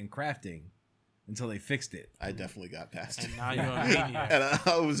gathering and crafting until they fixed it. I definitely got past it. And now you're a maniac. And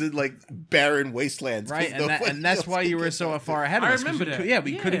I was in like barren wastelands, right? And that's why you were so far ahead of us. I remember that.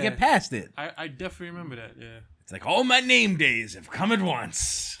 We couldn't get past it. I definitely remember that. Yeah, it's like all my name days have come at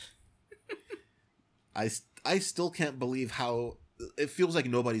once. I still can't believe how it feels like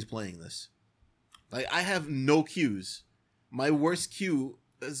nobody's playing this. Like I have no queues. My worst queue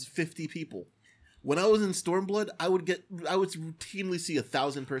is 50 people. When I was in Stormblood, I would routinely see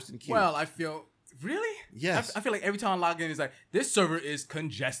 1,000-person queue. Well, I feel really. Yes. I feel like every time I log in, it's like this server is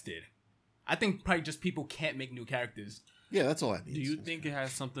congested. I think probably just people can't make new characters. Yeah, that's all I need. Do you think it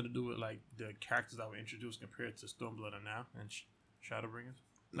has something to do with like the characters that were introduced compared to Stormblood and now and Shadowbringers?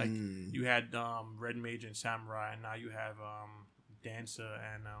 Like you had Red Mage and Samurai, and now you have Dancer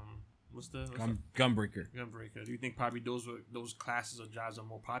and what's Gunbreaker. Gunbreaker. Do you think probably those classes or jobs are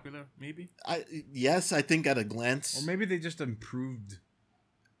more popular? Maybe. Yes, I think at a glance. Or maybe they just improved.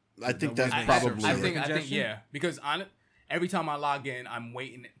 I think that's probably. I think yeah, because every time I log in, I'm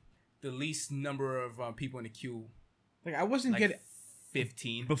waiting the least number of people in the queue. Like I wasn't getting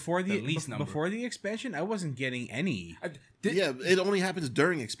 15 before the least number. Before the expansion. I wasn't getting any. Yeah, it only happens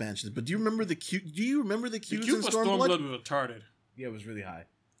during expansions. But do you remember the queue? Do you remember the queues in Stormblood? Was retarded. Yeah, it was really high.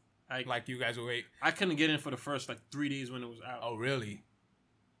 Like you guys will wait. I couldn't get in for the first 3 days when it was out. Oh really?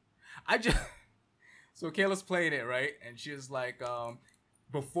 So Kayla's playing it, right? And she was like,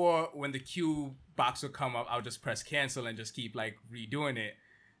 before when the queue box would come up, I'll just press cancel and just keep like redoing it.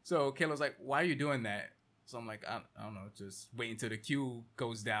 So Kayla was like, why are you doing that? So I'm like, I don't know, just wait until the queue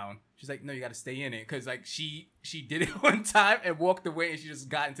goes down. She's like, no, you got to stay in it. Because, like, she did it one time and walked away and she just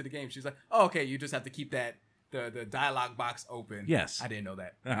got into the game. She's like, oh, okay, you just have to keep the dialogue box open. Yes. I didn't know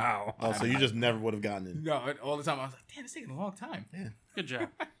that. Oh, so you just never would have gotten in. No, all the time. I was like, damn, it's taking a long time. Yeah. Good job.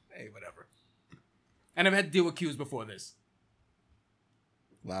 Hey, whatever. And I've had to deal with queues before this.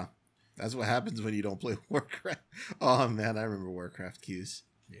 Wow. That's what happens when you don't play Warcraft. Oh, man, I remember Warcraft queues.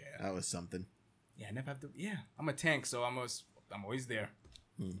 Yeah. That was something. Yeah, I never have to. Yeah, I'm a tank, so I'm always there.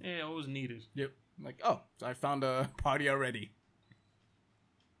 Yeah, always needed. Yep. I'm like, oh, so I found a party already.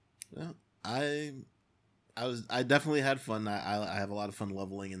 Well, I definitely had fun. I have a lot of fun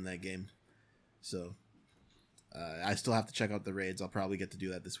leveling in that game. So I still have to check out the raids. I'll probably get to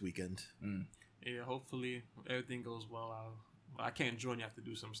do that this weekend. Yeah, hopefully everything goes well. I can't join you. I have to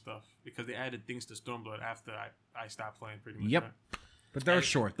do some stuff because they added things to Stormblood after I stopped playing pretty much. Yep. Right? But they're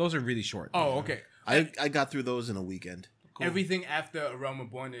short. Those are really short. Oh, okay. I got through those in a weekend. Cool. Everything after A Realm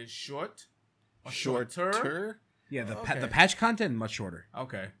Reborn is short? Or Shorter? shorter? Yeah, the Okay. the patch content much shorter.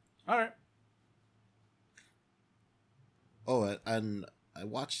 Okay. All right. Oh, and I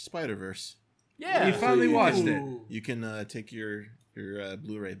watched Spider-Verse. Yeah. You finally watched it. Ooh. You can take your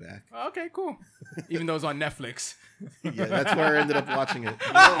Blu-ray back. Okay, cool. Even though it's on Netflix. Yeah, that's where I ended up watching it.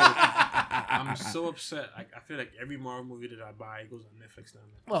 I'm so upset. I feel like every Marvel movie that I buy goes on Netflix now.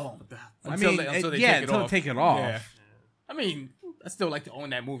 Well, What the hell? until they take it off. Yeah. I mean, I still like to own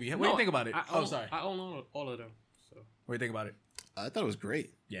that movie. What do you think about it? Sorry. I own all of them. So What do you think about it? I thought it was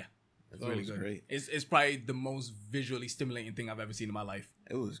great. Yeah. I thought it was great. It's probably the most visually stimulating thing I've ever seen in my life.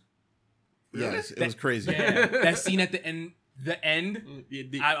 It was. Really? Yes, it was crazy. Yeah. That scene at the end,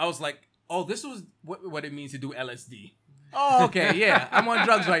 yeah, I was like, oh, this was what it means to do LSD. Oh, okay, yeah. I'm on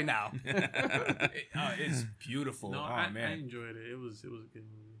drugs right now. It's beautiful. no, Oh, I man. enjoyed it. It was a good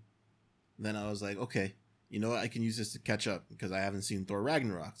movie. Then I was like, okay, you know what? I can use this to catch up because I haven't seen Thor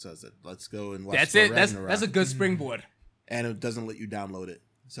Ragnarok. So I said, let's go and watch That's Thor it. Ragnarok. That's a good springboard. And it doesn't let you download it.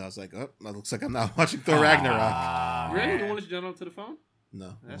 So I was like, oh, that looks like I'm not watching Thor Ragnarok. Really? The one that you download to the phone?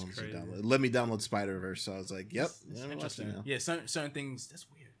 No, That's I wanted to crazy. download. It let me download Spider-Verse. So I was like, yep. It's I'm interesting. watching now. Yeah, certain things. That's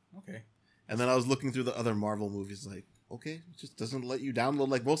weird. Okay. And then I was looking through the other Marvel movies like, okay, it just doesn't let you download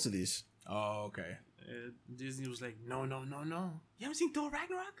like most of these. Oh, okay. Disney was like, no. You haven't seen Thor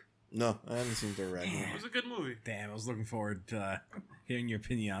Ragnarok? No, I haven't seen Thor It Ragnarok. was a good movie. Damn, I was looking forward to hearing your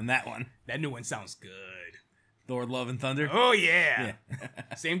opinion on that one. That new one sounds good. Thor: Love and Thunder. Oh yeah.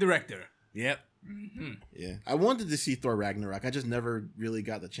 Same director. Yep. Mm-hmm. Yeah, I wanted to see Thor Ragnarok. I just never really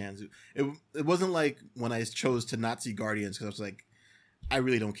got the chance. It wasn't like when I chose to not see Guardians because I was like, I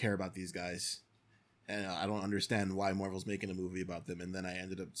really don't care about these guys, and I don't understand why Marvel's making a movie about them. And then I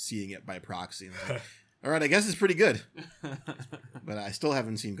ended up seeing it by proxy. And I was like, all right, I guess it's pretty good, but I still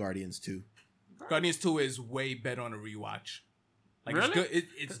haven't seen Guardians 2. Guardians 2 is way better on a rewatch. Like Really? it's good.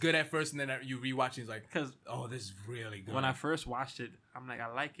 It's good at first, and then you rewatch it, it's like, Because oh, this is really good. when I first watched it, I'm like,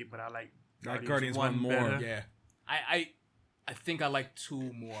 I like it, but I like Guardians 1 more. better. yeah, I think I like 2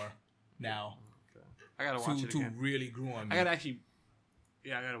 more now. I gotta watch it 2 again. really grew on me. I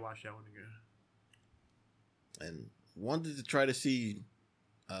gotta watch that one again. And wanted to try to see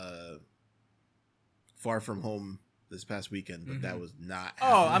Far From Home this past weekend, but that was not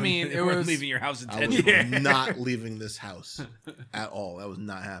happening. Oh, I mean, it You weren't was leaving your house I was intentionally. not leaving this house at all. That was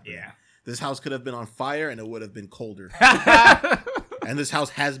not happening. Yeah. This house could have been on fire and it would have been colder. And this house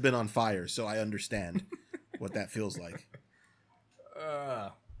has been on fire, so I understand what that feels like.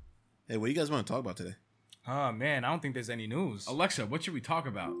 Hey, what do you guys want to talk about today? Oh man, I don't think there's any news. Alexa, what should we talk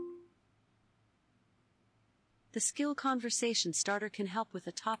about? The skill conversation starter can help with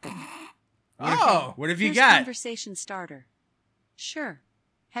a topic. Oh, What have you Here's got? Conversation starter. Sure.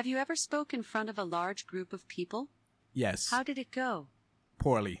 Have you ever spoke in front of a large group of people? yes. How did it go?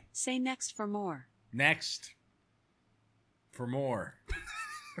 Poorly. Say next for more. Next. For more.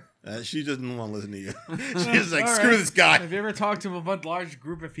 She doesn't want to listen to you. She's like, All screw right. this guy. Have you ever talked to a large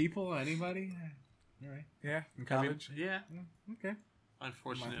group of people? Anybody? All right. Yeah, in college. Yeah, Okay.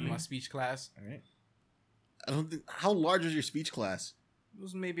 unfortunately. My speech class. All right. I don't think. How large is your speech class? It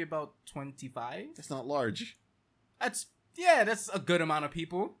was maybe about 25. That's not large. That's a good amount of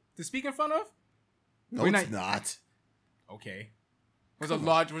people to speak in front of. No, We're it's not. Okay. Was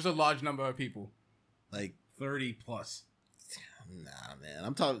a large number of people. Like, 30 plus. nah, man.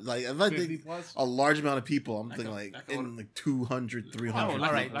 I'm talking like if I 50 think plus? a large amount of people, I'm thinking a- like like a- in like 200, 300. Oh, like,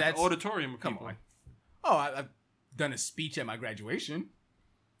 all right, like that's- an auditorium of Come people. on. Oh, I've done a speech at my graduation.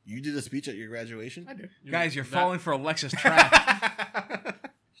 You did a speech at your graduation? I did. Guys, you're That- falling for Alexa's trap.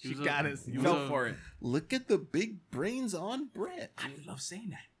 She was a- got us. he You was fell a- for it. Look at the big brains on Brett. I love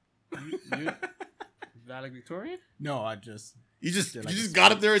saying that. valedictorian? No, I just You just like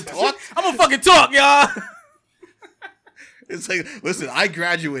got up there and talked. I'm gonna fucking talk, y'all. It's like, listen, I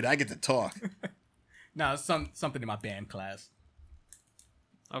graduated. I get to talk. No, something in my band class.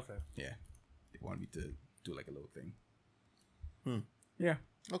 Okay. Yeah, they wanted me to do like a little thing. Yeah.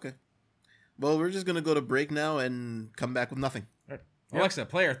 Okay. Well, we're just gonna go to break now and come back with nothing. Alexa,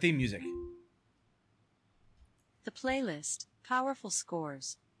 play our theme music. The playlist, Powerful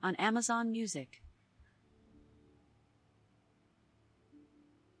Scores, on Amazon Music.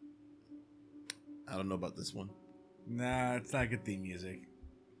 I don't know about this one. Nah, it's not good theme music.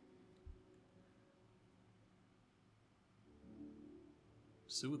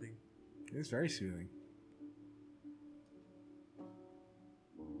 Soothing. It's very soothing.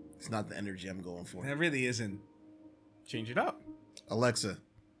 It's not the energy I'm going for. That really isn't. Change it up. Alexa,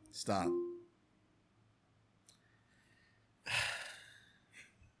 stop.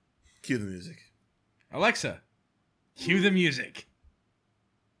 Cue the music. Alexa, cue the music.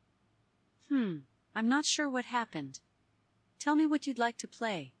 I'm not sure what happened. Tell me what you'd like to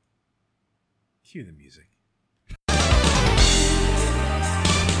play. Cue the music.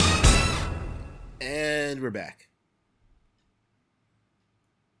 And we're back.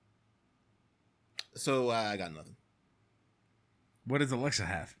 So I got nothing. What does Alexa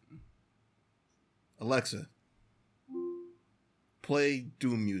have? Alexa, play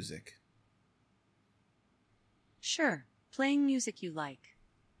Doom music. Sure, playing music you like.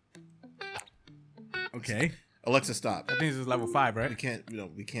 Okay. Alexa, stop. I think this is level 5, right? We can't.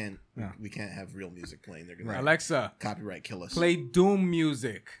 We can't. No. We can't have real music playing. They're gonna Alexa, copyright kill us. play Doom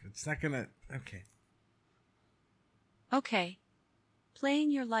music. It's not gonna. Okay. Okay.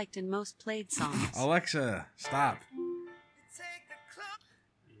 Playing your liked and most played songs. Alexa, stop.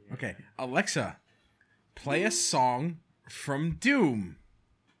 Okay. Alexa, play a song from Doom.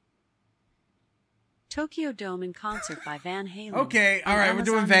 Tokyo Dome in Concert by Van Halen. Okay, all on right, we're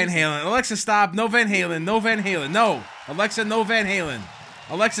doing Amazon Van Music. Halen. Alexa, stop. No Van Halen. No Van Halen. No. Alexa, no Van Halen.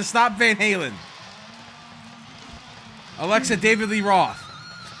 Alexa, stop Van Halen. Alexa, David Lee Roth.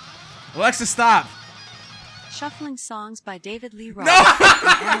 Alexa, stop. Shuffling songs by David Lee Roth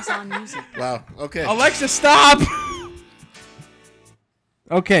on Amazon Music. Wow. Okay. Alexa, stop.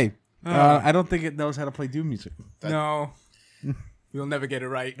 Okay. I don't think it knows how to play Doom music. No, we'll never get it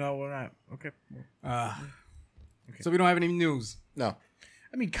right. No, we're not. Okay. So we don't have any news. No.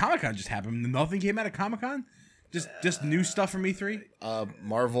 I mean, Comic-Con just happened. Nothing came out of Comic-Con? Just new stuff from E3?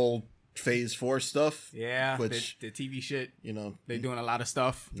 Marvel Phase 4 stuff. Yeah, Which the TV shit. they're They're doing a lot of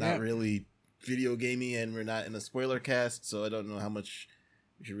stuff. not really video gamey, and we're not in a spoiler cast, so I don't know how much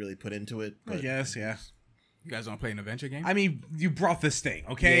we should really put into it. I But guess, yeah. You guys want to play an adventure game? I mean, you brought this thing,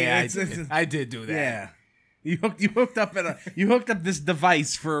 okay? Yeah, It's- I did do that. Yeah. You hooked up this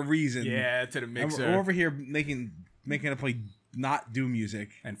device for a reason. Yeah, to the And mixer we're over here making it play not Doom music.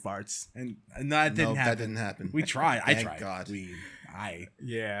 and farts. And that didn't happen. that didn't happen. We tried. I Thank tried. God.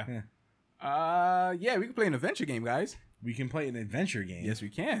 Yeah. Yeah, we can play an adventure game, guys. We can play an adventure game. Yes, we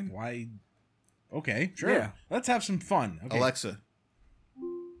can. Why? Okay, sure. Yeah. Let's have some fun. Okay. Alexa,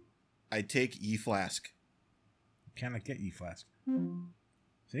 I take ye flask. Cannot get you flask.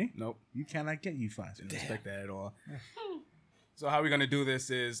 See? Nope. You cannot get you flask. Didn't expect that at all. So how we're gonna do this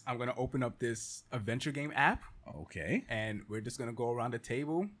is I'm gonna open up this adventure game app, Okay. and we're just gonna go around the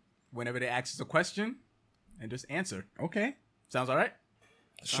table whenever they ask us a question, and just answer. Okay. Sounds all right?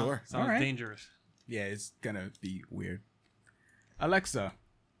 Sure. Sounds All right. dangerous. Yeah, it's gonna be weird. Alexa,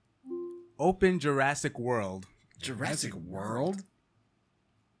 open Jurassic World. Jurassic World?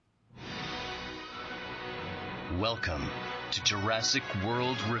 Welcome to Jurassic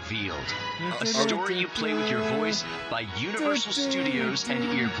World Revealed, a story you play with your voice by Universal Studios and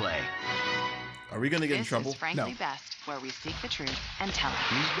Earplay. Are we going to get in This trouble? is Frankly No. Best, where we seek the truth and tell it.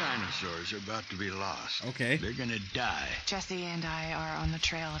 These dinosaurs are about to be lost. Okay. They're gonna die. Jesse and I are on the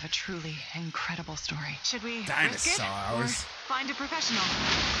trail of a truly incredible story. Should we risk it Dinosaurs. or find a professional?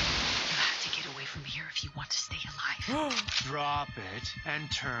 You have to get away from here if you want to stay alive. Drop it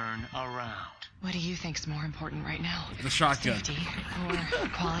and turn around. What do you think's more important right now? The shotgun. Safety or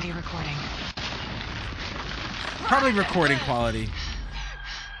quality recording? Probably recording quality.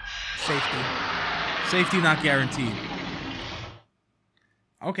 Safety. Safety not guaranteed.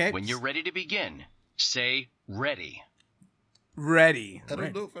 Okay. When you're ready to begin, say ready. Ready. I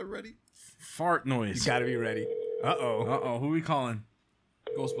don't know if I'm ready. Fart noise. You gotta be ready. Uh-oh. Uh-oh. Who are we calling?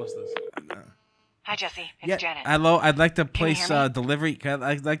 Ghostbusters. Hi, Jesse. It's Yeah. Janet. Hello. I'd like to you place hear me? delivery.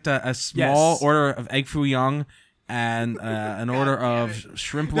 I'd like a small Yes. order of egg foo young and an order of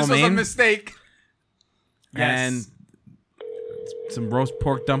shrimp lo This was a mein mistake. and Yes. some roast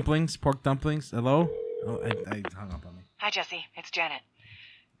pork dumplings. Hello. Oh, I hung up on me. Hi, Jesse. It's Janet.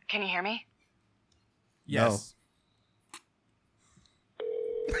 Can you hear me? Yes.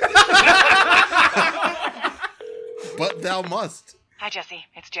 But thou must. Hi, Jesse.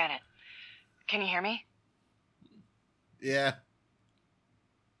 It's Janet. Can you hear me? Yeah.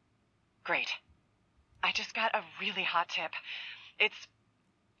 Great. I just got a really hot tip.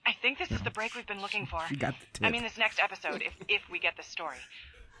 I think this is the break we've been looking for. She got the tip. I mean, this next episode, if we get this story.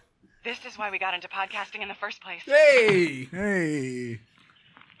 This is why we got into podcasting in the first place. Hey!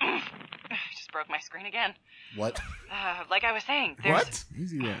 I just broke my screen again. What? Like I was saying, there's... What?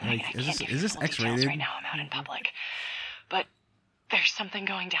 Easy that. I mean, Like, I can't give you is this full details X-rated? right now. I'm out in public. But there's something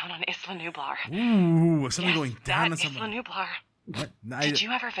going down on Isla Nublar. Ooh, something Yes, going down that on something. Isla Nublar. What? No, Did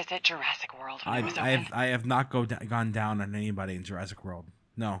you ever visit Jurassic World when it was open? I have not gone down on anybody in Jurassic World.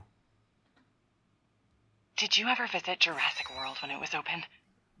 No. Did you ever visit Jurassic World when it was open?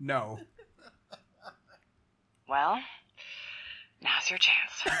 No. Well, now's your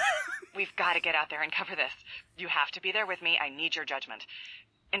chance. We've got to get out there and cover this. You have to be there with me. I need your judgment.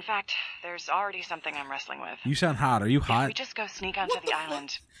 In fact, there's already something I'm wrestling with. You sound hot. Are you If hot? we just go sneak onto the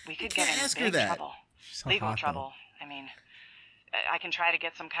island, we could get can't in ask her big that. trouble. You sound Legal hot, though. trouble. I mean, I can try to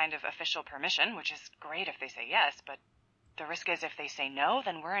get some kind of official permission, which is great if they say yes, but the risk is if they say no,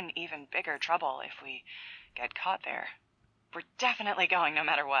 then we're in even bigger trouble if we get caught there. We're definitely going no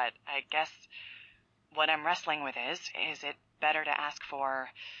matter what. I guess what I'm wrestling with is it better to ask for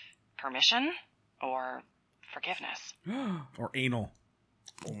permission or forgiveness? Or anal.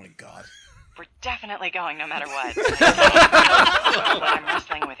 Oh my god. We're definitely going no matter what. What I'm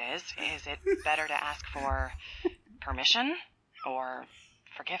wrestling with is it better to ask for permission or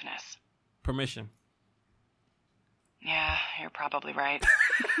forgiveness? Permission. Yeah, you're probably right.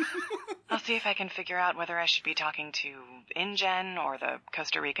 I'll see if I can figure out whether I should be talking to InGen or the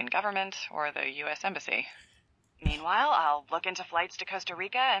Costa Rican government or the U.S. Embassy. Meanwhile, I'll look into flights to Costa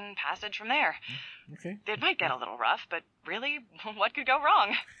Rica and passage from there. Okay. It might get a little rough, but really, what could go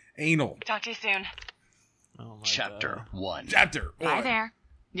wrong? Anal. Talk to you soon. Oh my Chapter 1. Chapter. Hi there.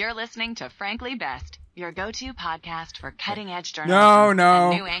 You're listening to Frankly Best, your go-to podcast for cutting-edge No, journalism no.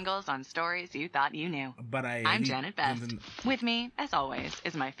 and new angles on stories you thought you knew. But I'm Janet Best. With me, as always,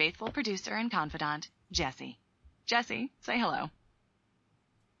 is my faithful producer and confidant, Jesse. Jesse, say hello.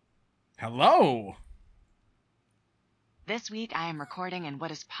 Hello. This week, I am recording in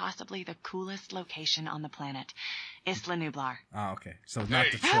what is possibly the coolest location on the planet, Isla Nublar. Oh, okay. So not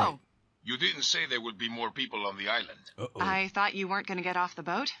Hey. Detroit. Oh, You didn't say there would be more people on the island. Uh-oh. I thought you weren't going to get off the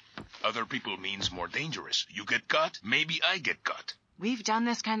boat. Other people means more dangerous. You get caught, maybe I get caught. We've done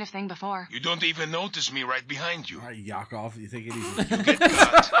this kind of thing before. You don't even notice me right behind you. All right, Yakov. You think it easy? You get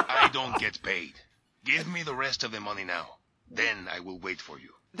caught, I don't get paid. Give me the rest of the money now. Then I will wait for you.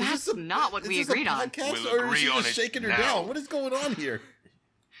 That's not what we agreed on. Podcast, We'll or is agree she on just it shaking her now. down? What is going on here?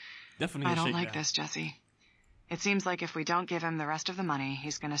 Definitely. I a don't shakedown. like this, Jesse. It seems like if we don't give him the rest of the money,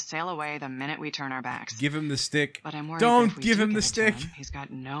 he's going to sail away the minute we turn our backs. Give him the stick. But I'm worried Don't that if we give do him the give it to stick. him, he's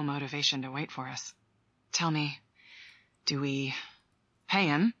got no motivation to wait for us. Tell me, do we pay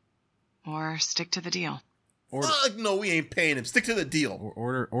him or stick to the deal? Order, No, we ain't paying him. Stick to the deal.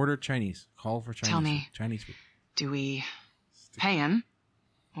 order Chinese. Call for Chinese. Tell me. Chinese food. Do we pay him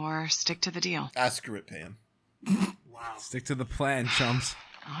or stick to the deal? Screw it, pay him. Stick to the plan, chums.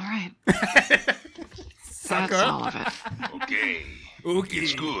 All right. Sucker. That's all of it. Okay. Okay.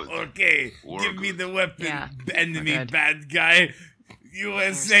 It's good. Okay. We're Give me good. the weapon, Yeah, enemy good. bad guy. If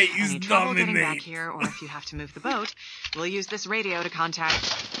USA there's is any trouble getting back dominate. here, or if you have to move the boat, we'll use this radio to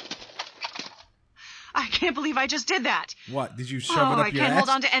contact... I can't believe I just did that. What? Did you shove Oh, it up I your can't ass? hold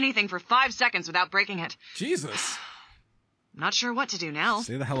on to anything for 5 seconds without breaking it. Jesus. I'm not sure what to do now.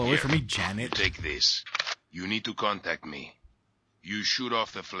 Stay the hell away from me, Janet. Take this. You need to contact me. You shoot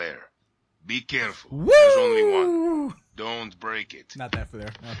off the flare. Be careful. There's only one. Don't break it. Not that flare.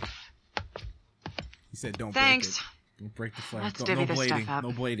 No. He said don't Thanks. Don't break the flare. Let's No divvy this blading. stuff up.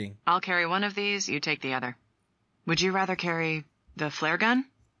 No blading. I'll carry one of these, you take the other. Would you rather carry the flare gun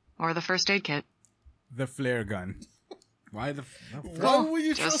or the first aid kit? break it. The flare gun. Why the? Why would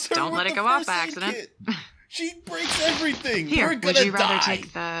you just trust her don't with let it the go off first by aid accident. kit? She breaks everything. Here, We're would gonna you rather die.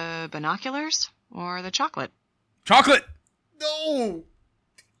 take the binoculars or the chocolate? Chocolate. No.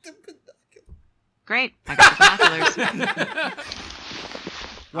 Great, I got the binoculars.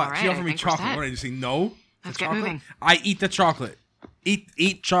 What? All right, she I offered me think we're chocolate. set. What did you say? No. The Let's get chocolate? moving. I eat the chocolate.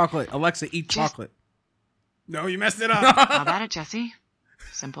 Eat chocolate. Alexa, eat Just- chocolate. No, you messed it up. How about it, Jesse?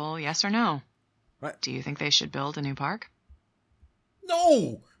 Simple yes or no. What? Do you think they should build a new park?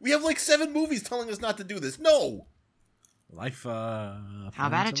 No. We have like 7 movies telling us not to do this. No. Life. How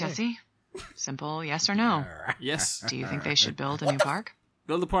about it, Jesse? Simple yes or no. Yes. Do you think they should build a new park?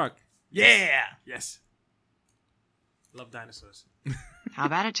 Build a park. Yeah. Yes. Love dinosaurs. How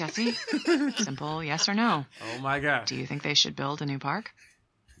about it, Jesse? Simple yes or no. Oh my god. Do you think they should build a new park?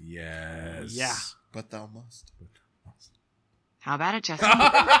 Yes. Yeah. But thou must. How about it, Jesse?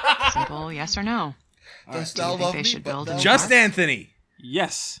 Simple yes or no. Dost Do you thou think love they me? should But build a thou new Just park? Anthony.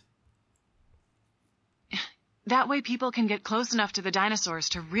 Yes. That way people can get close enough to the dinosaurs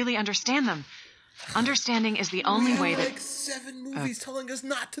to really understand them. Understanding is the only way that... like 7 movies telling us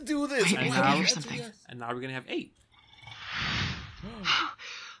not to do this. Wait, And I now- think I hear something. And now we're gonna have 8.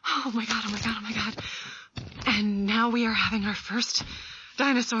 Oh my god, oh my god, oh my god. And now we are having our first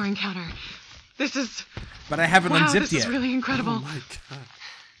dinosaur encounter. This is... But I haven't Wow, unzipped this yet. is really incredible. Oh my god.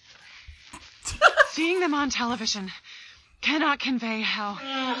 Seeing them on television cannot convey how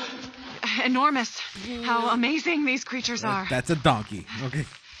enormous, how amazing these creatures are. That's a donkey. Okay.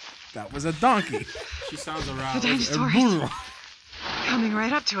 That was a donkey. She sounds The aroused. dinosaurs coming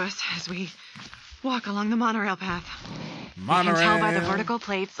right up to us as we walk along the monorail path. You can tell by the vertical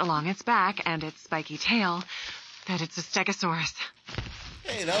plates along its back and its spiky tail that it's a stegosaurus.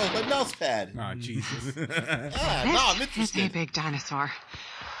 Hey, that was my mouse pad. Oh, Jesus. I'm This is a interested. big dinosaur.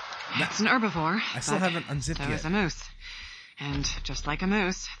 It's an herbivore. I still but haven't unzipped so yet. is a moose. And just like a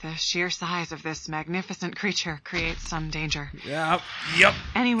moose, the sheer size of this magnificent creature creates some danger. Yep.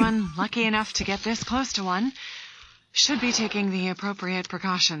 Anyone lucky enough to get this close to one should be taking the appropriate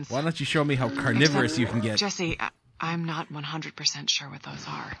precautions. Why don't you show me how carnivorous you can get? Jesse, I'm not 100% sure what those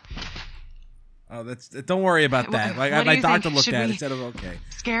are. Oh, that's. Don't worry about that. What Like do my you doctor think? looked Should at it we- and said it was okay.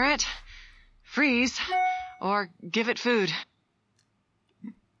 Scare it, freeze, or give it food.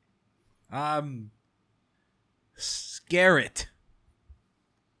 Scare it.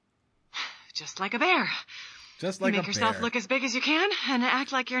 Just like a bear. Just You like make a yourself bear. look as big as you can and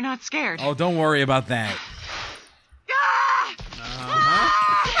act like you're not scared. Oh, don't worry about that. Ah!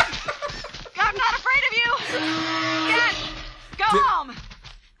 Ah! I'm not afraid of you. Get, go home.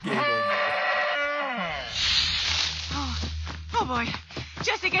 Oh boy,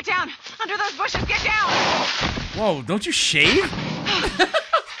 Jesse, get down under those bushes. Get down. Whoa, don't you shave?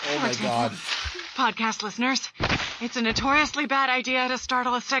 Oh my god. Podcast listeners, it's a notoriously bad idea to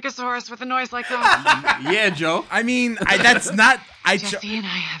startle a stegosaurus with a noise like that. Yeah, Joe. I mean, that's not. Jesse and I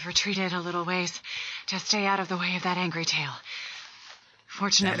have retreated a little ways to stay out of the way of that angry tail.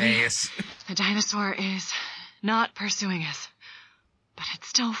 Fortunately, the dinosaur is not pursuing us, but it's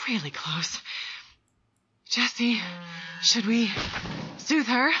still really close. Jesse, should we soothe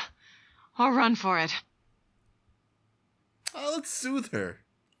her or run for it? Oh, let's soothe her.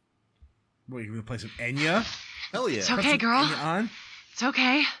 Wait, you gonna play some Enya? Hell yeah. It's okay, girl. Enya on? It's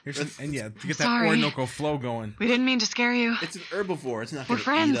okay. Here's some Enya to get that Sorry. Orinoco flow going. We didn't mean to scare you. It's an herbivore. It's not We're going to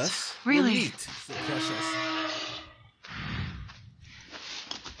friends, eat us. really. We're meat. So precious.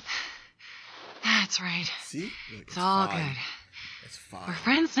 That's right. See? Look, It's all fine. good. It's fine. We're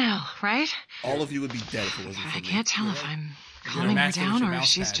friends now, right? All of you would be dead if it wasn't for I me. can't tell if I'm calming her master with down your or if mouse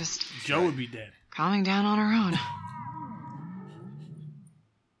she's pad. just Joe would be dead. calming down on her own.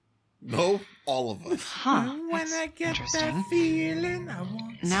 No, all of us. Huh. That's interesting. Feeling, I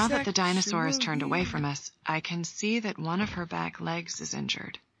want Now that the dinosaur has turned away from us, I can see that one of her back legs is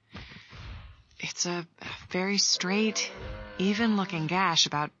injured. It's a very straight, even-looking gash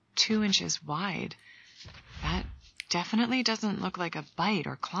about 2 inches wide. That definitely doesn't look like a bite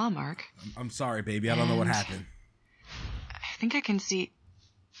or claw mark. I'm sorry, baby. I don't know what And- happened. I think I can see...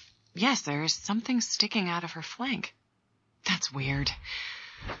 Yes, there is something sticking out of her flank. That's weird.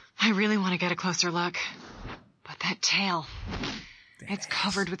 I really want to get a closer look. But that tail... It's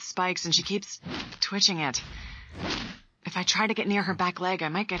covered with spikes and she keeps twitching it. If I try to get near her back leg, I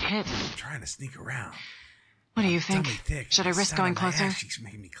might get hit. I'm trying to sneak around. What do you think? Dummy thick. Should I The risk sound going of my closer? ass cheeks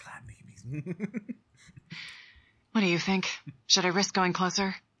making me clap, making me... What do you think? Should I risk going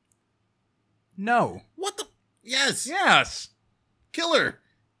closer? No. What the? Yes. Yes. Kill her.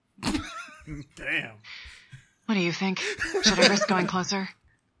 Damn. What do you think? Should I risk going closer?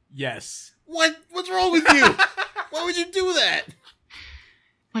 Yes. What? What's wrong with you? Why would you do that?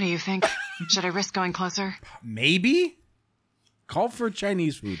 What do you think? Should I risk going closer? Maybe? Call for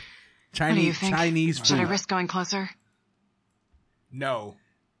Chinese food. What do you think? Chinese food. Should I risk going closer? No.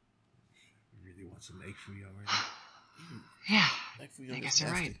 You really want some egg foo young right Yeah, Like, I guess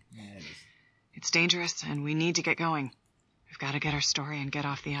you're right. It's dangerous, and we need to get going. We've got to get our story and get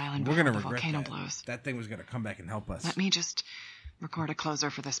off the island We're before gonna the regret volcano that. blows. That thing was gonna come back and help us. Let me just record a closer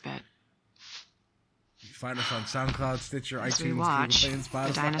for this bit. You find us on SoundCloud, Stitcher, As iTunes, we Google watch, Play, and the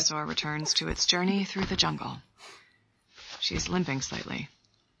Spotify. dinosaur returns to its journey through the jungle. She's limping slightly.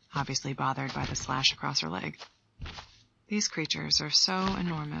 obviously bothered by the slash across her leg. These creatures are so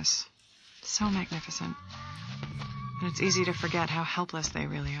enormous, so magnificent, and it's easy to forget how helpless they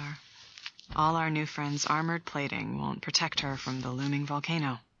really are. All our new friend's armored plating won't protect her from the looming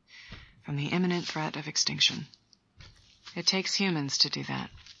volcano, from the imminent threat of extinction. It takes humans to do that.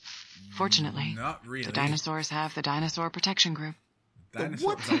 Fortunately, Not really. the dinosaurs have the Dinosaur Protection Group.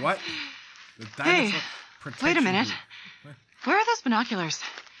 Dinosaur, the what? The Hey, dinosaur protection wait a minute. group. Where are those binoculars?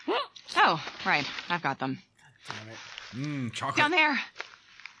 Oh, right. I've got them. Chocolate. Down there.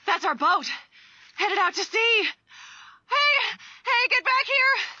 That's our boat. Headed out to sea. Hey, get back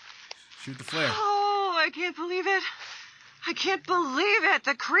here. Shoot the flare. Oh, I can't believe it. I can't believe it.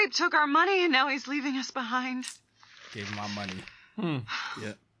 The creep took our money and now he's leaving us behind. Gave him my money.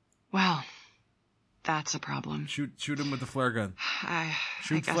 Yeah. Well, that's a problem. Shoot him with the flare gun. I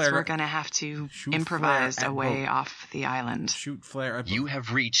Shoot guess flare. we're gonna have to Shoot improvise flare a at way boat. off the island. Shoot flare at You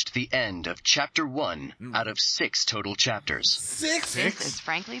have reached the end of Chapter 1 out of 6 total chapters. Six? This is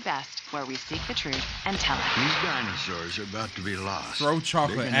Frankly Best, where we seek the truth and tell it. These dinosaurs are about to be lost. Throw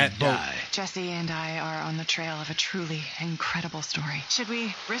chocolate They're gonna at boat. die. Jesse and I are on the trail of a truly incredible story. Should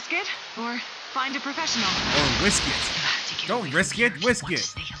we risk it or find a professional? Or whisk it. To get Don't away risk from it, here if you whisk want it. to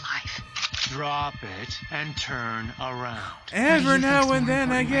stay alive. Drop it and turn around. Every think's now and more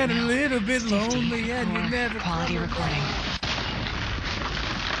then I important get right a now? little bit Safety lonely and you or never quality come recording.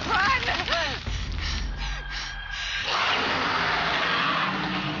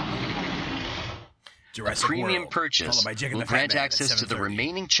 A Jurassic premium World, purchase followed by Jake and will the Fat grant Man at access to the 7:30.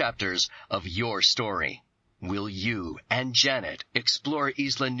 remaining chapters of your story. Will you and Janet explore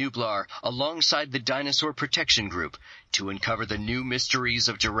Isla Nublar alongside the Dinosaur Protection Group to uncover the new mysteries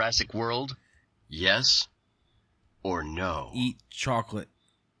of Jurassic World? Yes or no? Eat chocolate.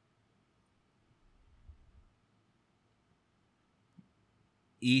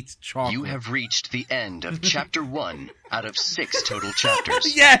 Eat chocolate. You have reached the end of Chapter 1 out of 6 total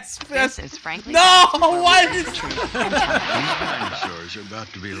chapters. Yes! This is Frankly No! Best, where we Why seek did the truth and tell it. These dinosaurs are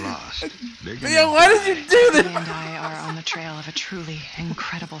about to be lost. They're gonna Yo, why did you do Jesse this? and I are on the trail of a truly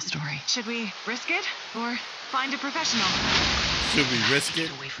incredible story. Should we risk it or find a professional? Should we risk it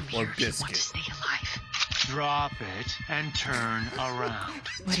Get away from or here if you want to biscuit? stay alive. drop it and turn around.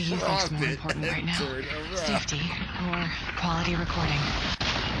 What do you think's more important right now? Safety or quality recording?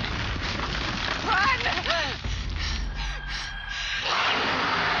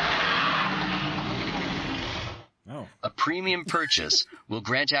 Oh. A premium purchase will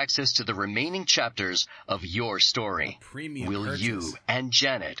grant access to the remaining chapters of your story. A premium Will purchase. you and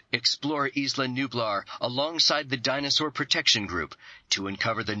Janet explore Isla Nublar alongside the Dinosaur Protection Group to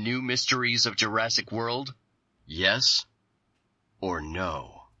uncover the new mysteries of Jurassic World? Yes or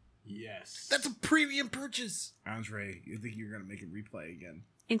no? Yes. That's a premium purchase. Andre, you think you're going to make it replay again?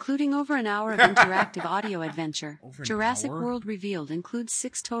 Including over an hour of interactive audio adventure, Over an Jurassic hour? World Revealed includes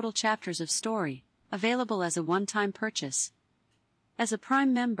 6 total chapters of story, available as a one-time purchase. As a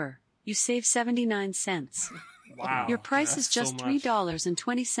Prime member, you save 79 cents. Wow. Your price is that's just so much.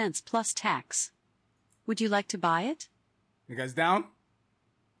 $3.20 plus tax. Would you like to buy it? You guys down?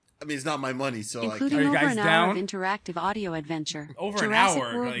 I mean, it's not my money, so Including Are you over guys an hour of down? interactive audio adventure, Over an Jurassic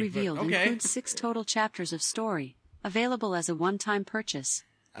hour, World like, Revealed okay. includes 6 total chapters of story, available as a one-time purchase.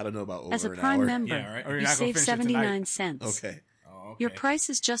 I don't know about over As a an Prime hour. member, Yeah, right. Or you're you not gonna save finish it tonight? 79 cents. Okay. Oh, okay. Your price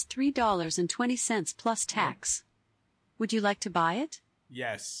is just $3.20 plus tax. Would you like to buy it?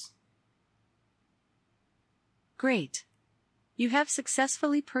 Yes. Great. You have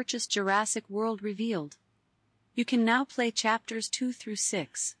successfully purchased Jurassic World Revealed. You can now play chapters 2 through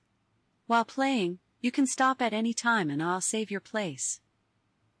 6. While playing, you can stop at any time and I'll save your place.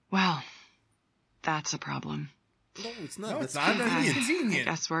 Well, that's a problem. No, it's not. No, That's it's not. That's convenient. I convenient.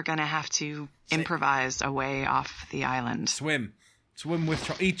 guess we're gonna have to improvise a way off the island. Swim. Swim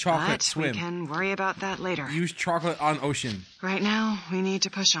with eat chocolate. But Swim. we can worry about that later. Use chocolate on ocean. Right now, we need to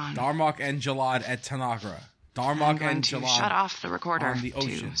push on. Darmok and Jalad at Tanagra. I'm Darmok going and to Jalad. shut off the recorder on the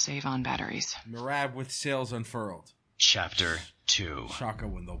ocean. to save on batteries. Marab with sails unfurled. Chapter 2. Shaka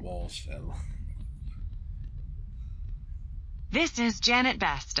when the walls fell. This is Janet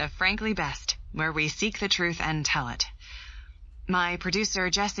Best of Frankly Best, where we seek the truth and tell it. My producer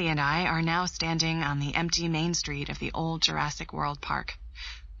Jesse and I are now standing on the empty main street of the old Jurassic World Park.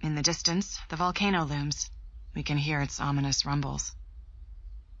 In the distance, the volcano looms. We can hear its ominous rumbles.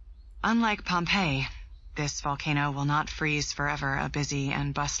 Unlike Pompeii, this volcano will not freeze forever a busy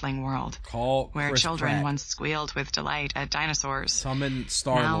and bustling world, Call where Chris children Pratt. once squealed with delight at dinosaurs. Summon Now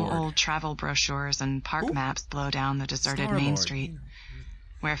Star-Lord. old travel brochures and park maps blow down the deserted Main Star-Lord. Street,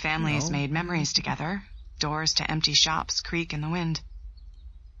 where families No. made memories together. Doors to empty shops creak in the wind.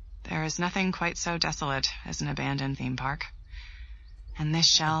 There is nothing quite so desolate as an abandoned theme park. And this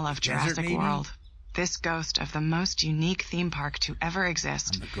shell of Jurassic World, this ghost of the most unique theme park to ever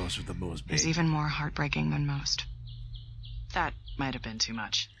exist, I'm the ghost with the most big. is even more heartbreaking than most. That might have been too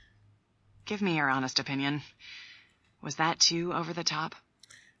much. Give me your honest opinion. Was that too over the top?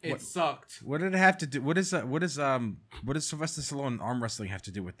 It sucked. What did it have to do? What does Sylvester Stallone arm wrestling have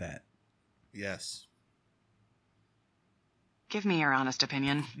to do with that? Yes. Give me your honest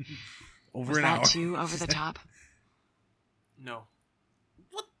opinion. Over Was an that hour. too over the top? No.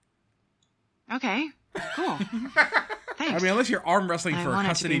 Okay, cool. Thanks. I mean, unless you're arm wrestling I for want it to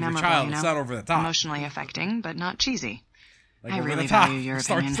custody be of your memorable, child, you it's know? not over the top. Emotionally affecting, but not cheesy. Like I over really the top. value your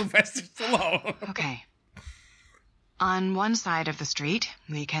Starring opinion. Sylvester Stallone. Okay. On one side of the street,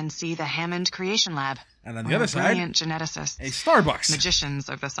 we can see the Hammond Creation Lab. And on the where other side, brilliant geneticists, a Starbucks. magicians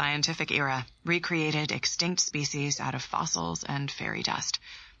of the scientific era, recreated extinct species out of fossils and fairy dust.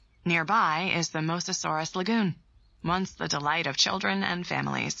 Nearby is the Mosasaurus Lagoon, once the delight of children and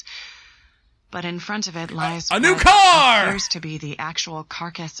families. But in front of it lies a new what car! appears to be the actual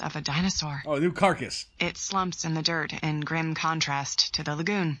carcass of a dinosaur. Oh, a new carcass. It slumps in the dirt in grim contrast to the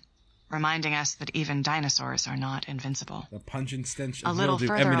lagoon, reminding us that even dinosaurs are not invincible. The pungent stench A of little mildew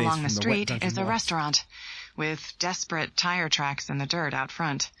further emanates along from the wet street dungeon is a walls. restaurant, with desperate tire tracks in the dirt out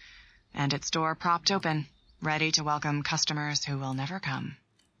front, and its door propped open, ready to welcome customers who will never come.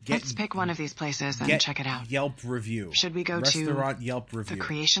 Let's pick one of these places and check it out. Yelp review. Should we go Restaurant to Yelp review. the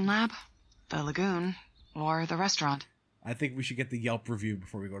Creation Lab, the lagoon, or the restaurant? I think we should get the Yelp review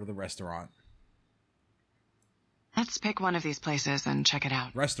before we go to the restaurant. Let's pick one of these places and check it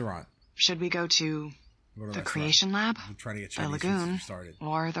out. Restaurant. Should we go to Go to the restaurant. Creation Lab, I'm trying to get the Chinese lagoon, food started.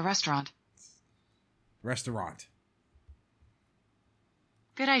 or the restaurant? Restaurant.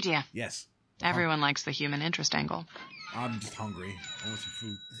 Good idea. Yes. Everyone likes the human interest angle. I'm just hungry. I want some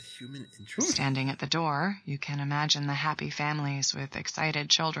food. The human interest. Standing at the door, you can imagine the happy families with excited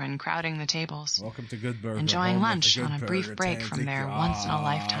children crowding the tables, Welcome to Good Burger. enjoying home of lunch the Good on a brief Burger. break from their Thank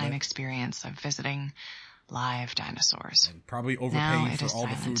once-in-a-lifetime God. experience of visiting live dinosaurs. And probably Now overpaying it for is all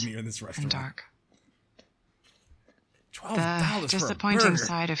the food silent near this and restaurant. dark. $12 The for a disappointing burger.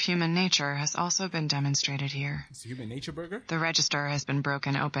 side of human nature has also been demonstrated here. It's a human nature burger? The register has been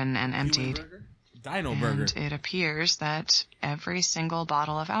broken open and emptied, Dino burger. and it appears that every single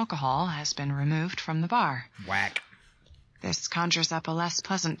bottle of alcohol has been removed from the bar. Whack. This conjures up a less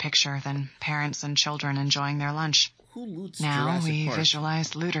pleasant picture than parents and children enjoying their lunch. Who loots Now Jurassic we Park?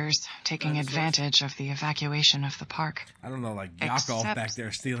 visualize looters taking advantage of the evacuation of the park. I don't know, like Yakov Except back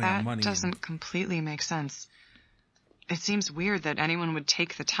there stealing our that money. doesn't completely make sense. It seems weird that anyone would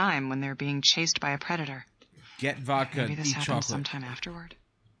take the time when they're being chased by a predator. Get vodka, Maybe this eat happened chocolate. sometime afterward.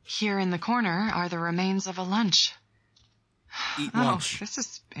 Here in the corner are the remains of a lunch. Eat Oh, lunch. this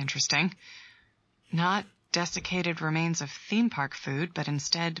is interesting. Not desiccated remains of theme park food, but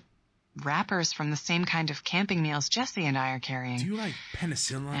instead wrappers from the same kind of camping meals Jesse and I are carrying. Do you like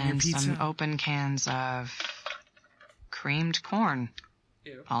penicillin on your And pizza? some open cans of creamed corn.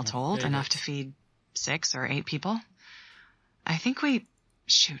 Ew. All told, enough to feed 6 or 8 people. I think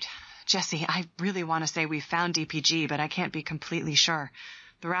shoot, Jesse, I really want to say we found DPG, but I can't be completely sure.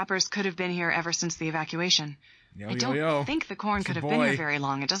 The wrappers could have been here ever since the evacuation. I don't think the corn could have been here very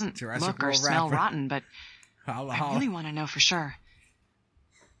long. It doesn't Jurassic look or World smell wrapper. rotten, but Holla, I holla. really want to know for sure.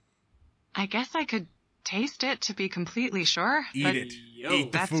 I guess I could taste it to be completely sure. Eat but it. Yo,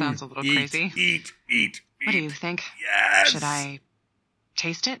 Eat the that food. sounds a little Eat, crazy. Eat. What do you think? Yes. Should I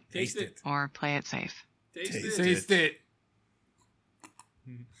taste it Taste it. or play it safe? Taste Taste it. Taste it.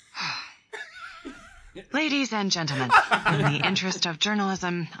 Ladies and gentlemen, in the interest of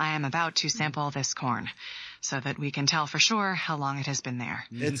journalism, I am about to sample this corn so that we can tell for sure how long it has been there.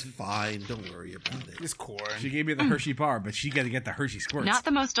 It's fine. Don't worry about it. It's corn. She gave me the Hershey bar, but she got to get the Hershey squirts. Not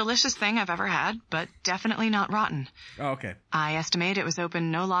the most delicious thing I've ever had, but definitely not rotten. Oh, okay. I estimate it was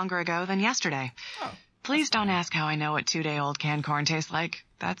opened no longer ago than yesterday. Oh, Please don't ask how I know what 2-day-old canned corn tastes like.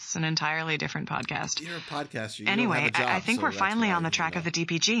 That's an entirely different podcast. You're a podcaster. You Anyway, don't have a job, I think so we're that's finally why on the you track know. of the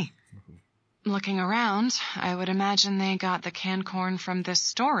DPG. Looking around, I would imagine they got the canned corn from this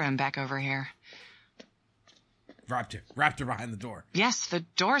storeroom back over here. Wrapped her behind the door. Yes, the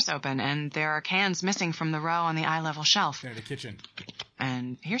door's open, and there are cans missing from the row on the eye-level shelf. They're in the kitchen.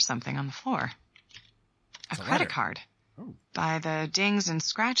 And here's something on the floor. A It's a credit letter. card. Oh. By the dings and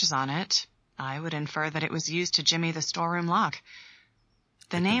scratches on it, I would infer that it was used to jimmy the storeroom lock.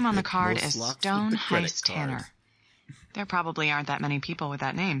 The name on the hit card most is locks with Stone the credit Heist card. Tanner. There probably aren't that many people with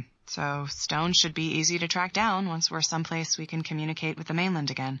that name, so Stone should be easy to track down once we're someplace we can communicate with the mainland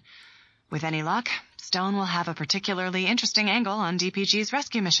again. With any luck, Stone will have a particularly interesting angle on DPG's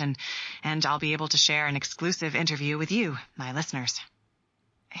rescue mission, and I'll be able to share an exclusive interview with you, my listeners.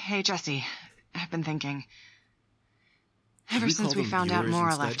 Hey, Jesse, I've been thinking. Ever since we found out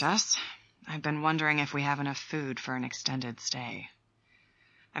Mora left us, I've been wondering if we have enough food for an extended stay.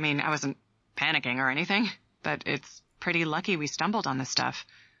 I mean, I wasn't panicking or anything, but it's pretty lucky we stumbled on this stuff.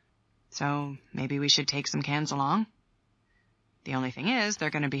 So maybe we should take some cans along? The only thing is, they're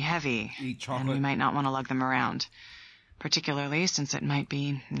going to be heavy, and we might not want to lug them around, particularly since it might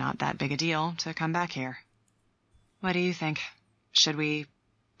be not that big a deal to come back here. What do you think? Should we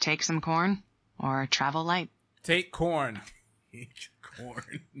take some corn or travel light? Take corn.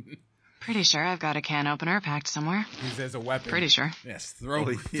 Corn. Pretty sure I've got a can opener packed somewhere. Use as a weapon. Pretty sure. Yes, throw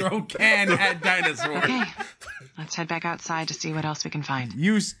can at dinosaur. Okay, let's head back outside to see what else we can find.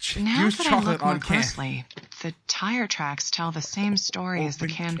 Use Now that I chocolate look more on can. closely, the tire tracks tell the same story as the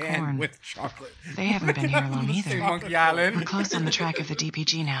canned corn. With chocolate. They haven't been here long either. Monkey Island. We're close on the track of the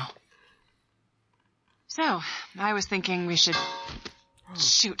DPG now. So, I was thinking we should...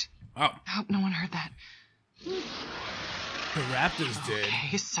 Shoot. Oh. I hope no one heard that. The Raptors did.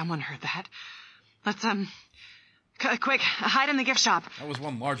 Okay, someone heard that. Let's, quick, hide in the gift shop. That was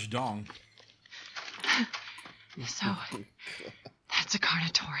one large dong. So, that's a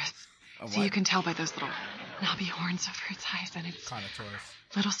Carnotaurus. What? So you can tell by those little knobby horns over its eyes and its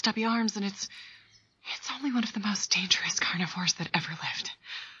Carnotaurus. little stubby arms, and it's only one of the most dangerous carnivores that ever lived.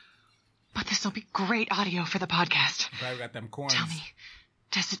 But this will be great audio for the podcast. Glad we got them corns. Tell me,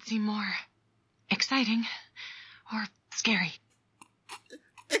 does it seem more exciting or scary?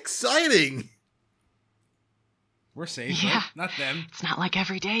 Exciting! We're safe, Yeah. right? Not them. It's not like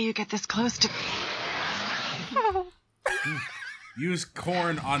every day you get this close to... Use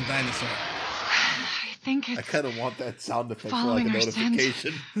corn on dinosaur. I think I it's kind of want that sound effect for following like a our scent.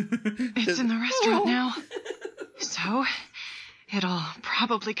 notification. It's in the restaurant now. So, it'll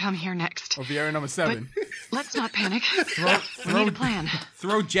probably come here next. Oviera number 7. But let's not panic. We need a plan.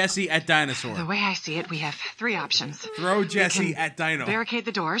 Throw Jesse at dinosaur. The way I see it, we have 3 options. Throw Jesse at dino. Barricade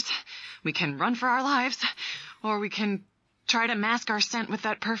the doors. We can run for our lives. Or we can try to mask our scent with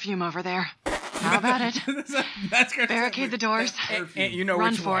that perfume over there. How about it? Barricade the doors. And you know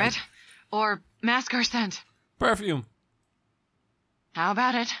Run which for one. it. Or mask our scent. Perfume. How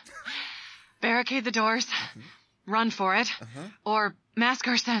about it? Barricade the doors. Run for it. Or mask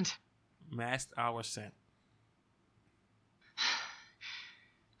our scent. Masked our scent.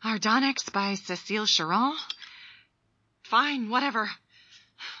 Ardonics by Cécile Chiron? Fine, whatever.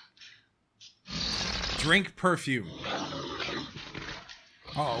 Drink perfume.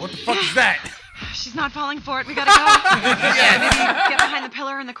 Oh, what the fuck is that? She's not falling for it. We gotta go. Maybe get behind the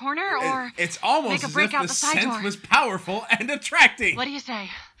pillar in the corner, or It's almost make a as break if out the the side scent door. was powerful and attracting. What do you say?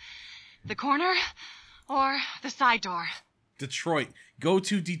 The corner or the side door? Detroit. Go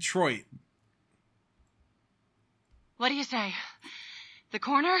to Detroit. What do you say? The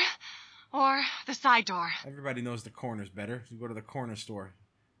corner or the side door? Everybody knows the corner's better. You go to the corner store.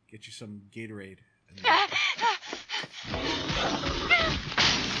 Get you some Gatorade.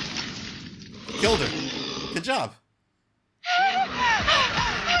 Killed her. Good job.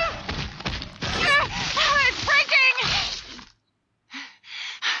 It's breaking!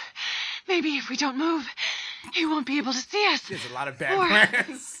 Maybe if we don't move, he won't be able to see us. There's a lot of bad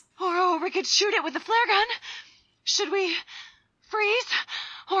plans. Or we could shoot it with the flare gun. Should we freeze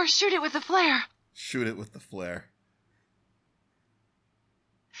or shoot it with the flare? Shoot it with the flare.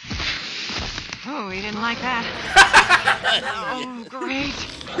 Oh, he didn't like that. Oh, great.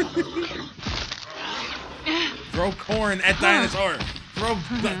 Throw corn at dinosaur. Throw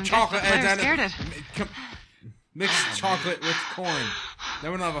chocolate at Flare dinosaur. scared it. Mix chocolate with corn.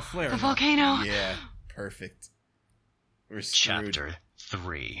 Then we don't have a flare. The volcano. Yeah, perfect. We're screwed. Chapter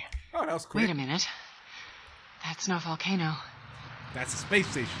 3. Oh, that was quick. Wait a minute. That's no volcano. That's a space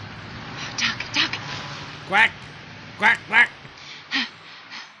station. Duck. Quack. Quack, quack.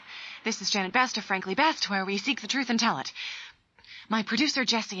 This is Janet Best of Frankly Best, where we seek the truth and tell it. My producer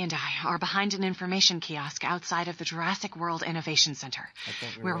Jesse and I are behind an information kiosk outside of the Jurassic World Innovation Center,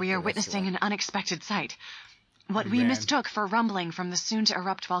 where we are witnessing an unexpected sight. What we mistook for rumbling from the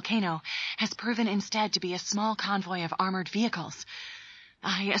soon-to-erupt volcano has proven instead to be a small convoy of armored vehicles.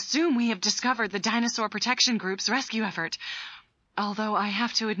 I assume we have discovered the Dinosaur Protection Group's rescue effort, although I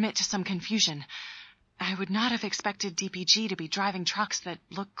have to admit to some confusion. I would not have expected DPG to be driving trucks that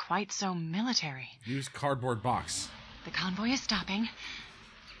look quite so military. Use cardboard box. The convoy is stopping.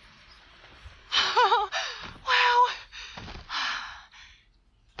 Oh, wow!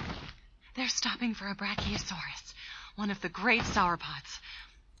 They're stopping for a Brachiosaurus, one of the great sauropods.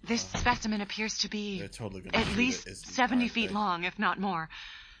 This specimen appears to be They're totally gonna at shoot least it, isn't it? 70 Aren't feet they? long, if not more.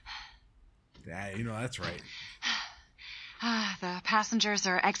 Yeah, you know that's right. The passengers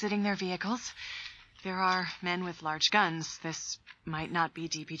are exiting their vehicles. There are men with large guns. This might not be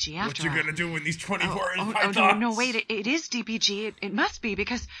DPG after all. What you gonna do when these 24 inch Oh, pythons? no, wait, it is DPG. It must be,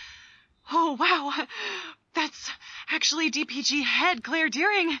 because... Oh, wow. That's actually DPG head Claire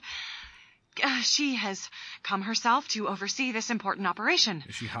Deering. She has come herself to oversee this important operation.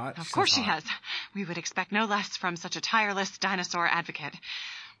 Is she hot? Of course she has. We would expect no less from such a tireless dinosaur advocate.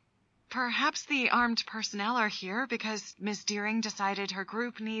 Perhaps the armed personnel are here because Ms. Deering decided her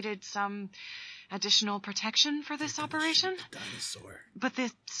group needed some additional protection for this operation. Dinosaur. But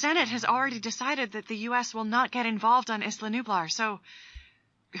the Senate has already decided that the U.S. will not get involved on Isla Nublar, so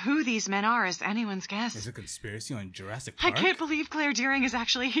who these men are is anyone's guess. There's a conspiracy on Jurassic Park? I can't believe Claire Deering is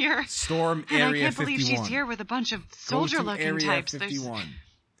actually here. Storm And Area I can't believe 51. she's here with a bunch of Go to soldier-looking Area types. 51.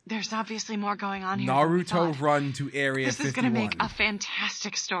 There's obviously more going on here than we Naruto thought. run to Area This 51. is going to make a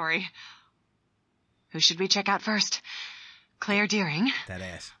fantastic story. Who should we check out first? Claire Deering That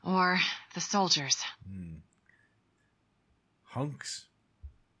ass. or the soldiers? Hunks.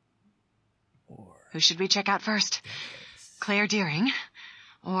 Who should we check out first? Claire Deering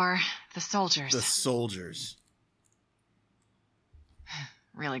or the soldiers? The soldiers.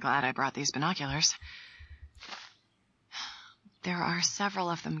 Really glad I brought these binoculars. There are several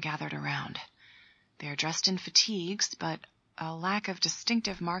of them gathered around. They are dressed in fatigues, but a lack of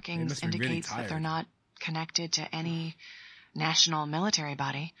distinctive markings must be really indicates that they're tired. not connected to any national military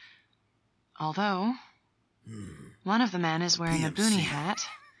body. Although, one of the men is wearing a PMC. boonie hat.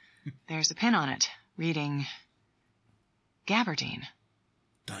 There's a pin on it, reading Gabardine.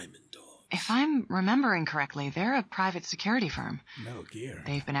 Diamond Dog. If I'm remembering correctly, they're a private security firm. Metal Gear.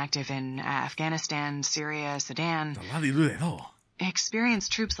 They've been active in Afghanistan, Syria, Sudan. Oh.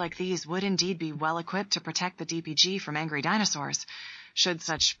 Experienced troops like these would indeed be well equipped to protect the DPG from angry dinosaurs, should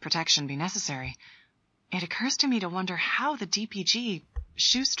such protection be necessary. It occurs to me to wonder how the DPG,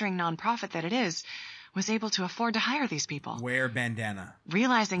 shoestring nonprofit that it is, was able to afford to hire these people. Wear bandana.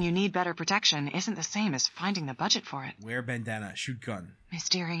 Realizing you need better protection isn't the same as finding the budget for it. Wear bandana. Shoot gun. Miss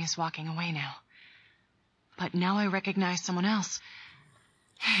Deering is walking away now. But now I recognize someone else.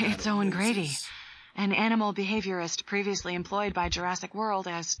 It's Owen Grady, an animal behaviorist previously employed by Jurassic World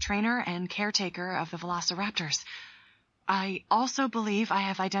as trainer and caretaker of the Velociraptors. I also believe I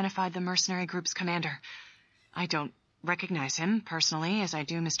have identified the mercenary group's commander. I don't recognize him personally as I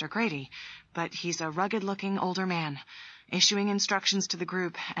do Mr. Grady, but he's a rugged-looking older man, issuing instructions to the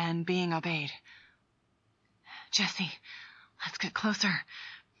group and being obeyed. Jesse, let's get closer.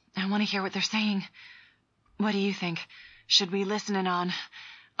 I want to hear what they're saying. What do you think? Should we listen in on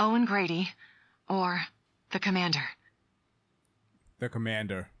Owen Grady or the commander? The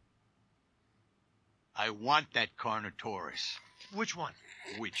commander. I want that Carnotaurus. Which one?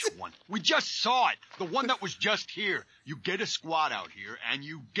 Which one? We just saw it. The one that was just here. You get a squad out here, and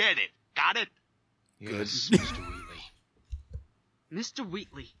you get it. Got it? Yes, Mr. Wheatley. Mr.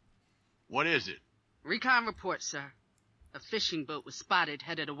 Wheatley. What is it? Recon report, sir. A fishing boat was spotted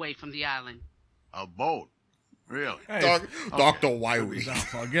headed away from the island. A boat. Really? Hey, Dr. Wiley.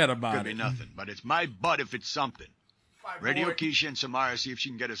 forget about Could be it. nothing, but it's my butt if it's something. Radio Keisha and Samara, see if she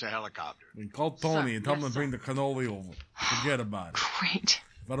can get us a helicopter. And call Tony Sir, and tell him yes, to bring the cannoli over. Forget about it. Great.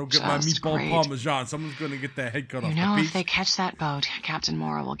 If I don't get my Just meatball great. parmesan, someone's gonna get their head cut off. You know, the if they catch that boat, Captain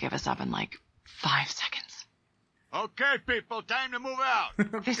Mora will give us up in like 5 seconds. Okay, people, time to move out.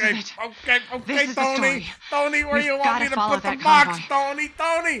 This Okay, is it. okay, This is the Tony. story. Tony, where We've you want gotta me to follow put the that box, convoy.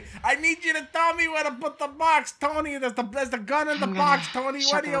 Tony? I need you to tell me where to put the box, Tony. There's the gun in the I'm box, gonna Tony.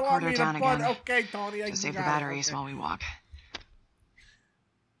 shut Where do the you want me recorder to down put? again. Okay, Tony. To save the got it, batteries okay. while we walk.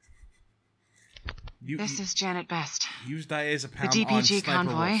 You, This is Janet Best. use diazepam The on DPG Sniper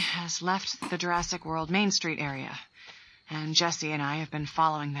convoy Wolf. has left the Jurassic World Main Street area, and Jesse and I have been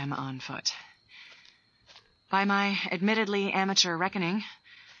following them on foot. By my admittedly amateur reckoning,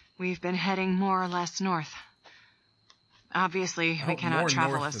 we've been heading more or less north. Obviously, we Oh, cannot more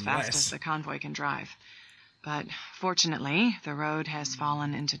travel north as than fast west. as the convoy can drive. But fortunately, the road has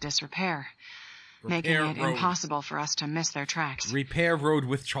fallen into disrepair, making Repair it road. impossible for us to miss their tracks. Repair road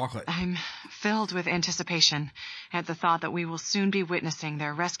with chocolate. I'm filled with anticipation at the thought that we will soon be witnessing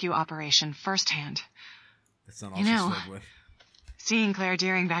their rescue operation firsthand. That's not all You she's know, filled with. Seeing Claire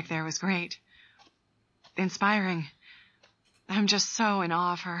Deering back there was great. Inspiring. I'm just so in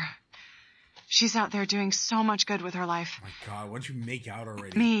awe of her. She's out there doing so much good with her life. Oh my God, why don't you make out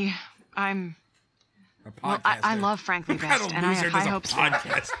already? Me, I'm... A Well, I podcaster. love Frankly What kind Best, of and I loser have high does a hopes for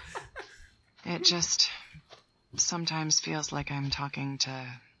podcast? it. It just sometimes feels like I'm talking to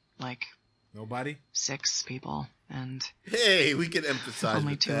like Nobody? 6 people, and Hey, we can emphasize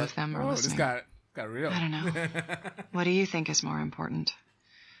only with 2 that. of them are Oh, this listening. got real. I don't know. What do you think is more important?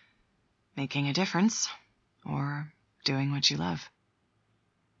 Making a difference or doing what you love?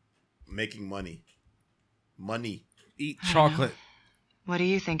 Making money. Money. Eat I don't chocolate. What do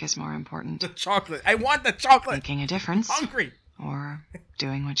you think is more important? The chocolate. I want the chocolate. Making a difference Hungry. or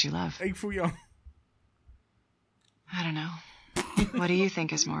doing what you love? Egg foo young. I don't know. What do you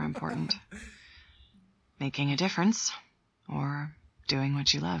think is more important? Making a difference or doing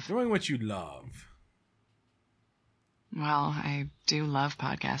what you love? Doing what you love. Well, I do love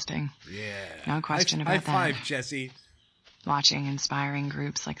podcasting. Yeah. No question about high five, that. Jesse. Watching inspiring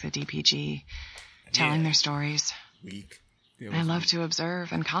groups like the DPG, telling their stories. Weak. I love to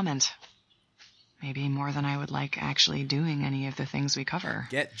observe and comment. Maybe more than I would like actually doing any of the things we cover.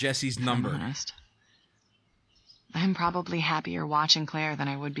 Get Jesse's if I'm number. honest. I'm probably happier watching Claire than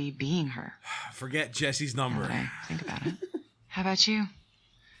I would be being her. Forget Jesse's Now number. that I think about it. How about you?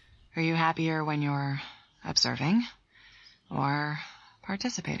 Are you happier when you're observing or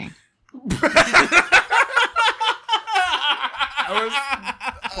participating?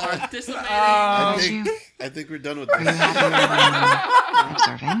 Participating. I think we're done with Are you this. happier when you're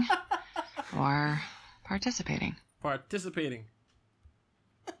observing or participating? Participating.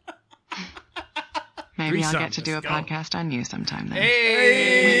 Maybe I'll Threesome. get to do a Let's go. podcast on you sometime then.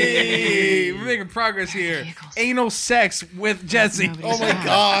 Hey, we're making progress here. Vehicles. Anal sex with Jesse. Nobody's Oh my around.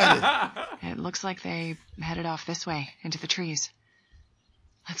 god. It looks like they headed off this way, into the trees.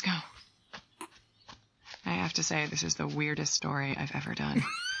 Let's go. I have to say, this is the weirdest story I've ever done.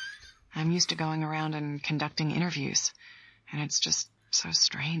 I'm used to going around and conducting interviews, and it's just so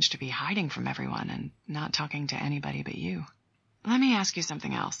strange to be hiding from everyone and not talking to anybody but you. Let me ask you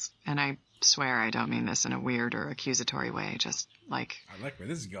something else, and I swear I don't mean this in a weird or accusatory way, just like, I like where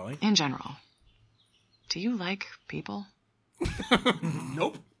this is going. in general. Do you like people?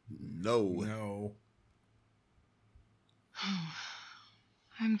 Nope. No. No.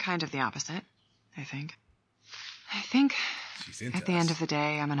 I'm kind of the opposite, I think. I think She's into at the us. end of the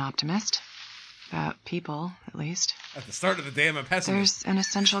day, I'm an optimist. About people, at least. At the start of the day, I'm a pessimist. There's an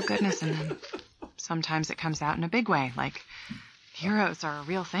essential goodness in them. Sometimes it comes out in a big way, like heroes are a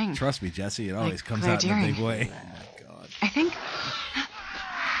real thing. Trust me, Jesse, it always Like comes Claire out in a big Deering. way. I think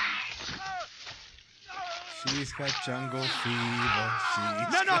She's got jungle fever.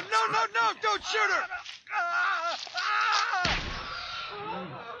 She's No, don't shoot her!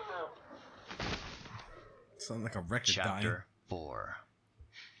 Sounds like a record dying. Chapter 4.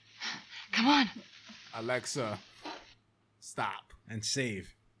 come on. Alexa, stop. And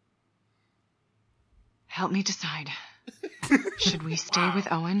save. Help me decide. Should we stay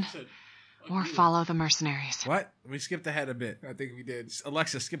with Owen or follow the mercenaries? What? We skipped ahead a bit. I think we did.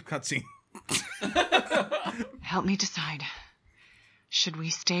 Alexa, skip cutscene. Help me decide. Should we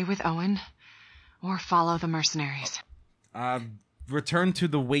stay with Owen or follow the mercenaries? Return to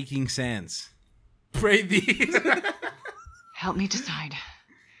the waking sands. Pray thee. Help me decide.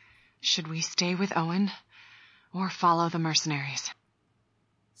 Should we stay with Owen or follow the mercenaries?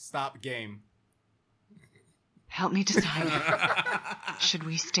 Stop game. Help me decide. Should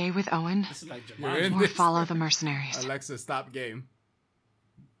we stay with Owen This is like You're in Jumanji. or this. follow the mercenaries? Alexa, stop game.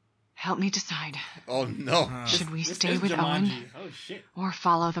 Help me decide. Oh no. Should we This stay is with Owen Jumanji. Oh shit. or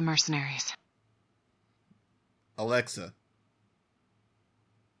follow the mercenaries? Alexa.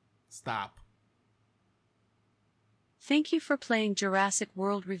 Stop. Thank you for playing Jurassic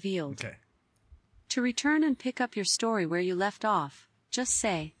World Revealed. Okay. To return and pick up your story where you left off, just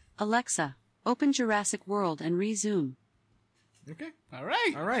say, Alexa, open Jurassic World and resume. Okay. All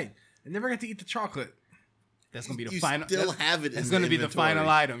right. All right. I never got to eat the chocolate. That's gonna be the You final. still that's- have it in It's the gonna be the inventory. final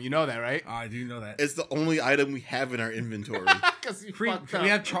item. You know that, right? Oh, I do know that. It's the only item we have in our inventory. Because you Cream, fucked up. we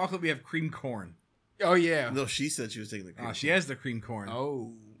have chocolate. We have cream corn. Oh yeah. No, she said she was taking the cream. Oh, she has the cream corn.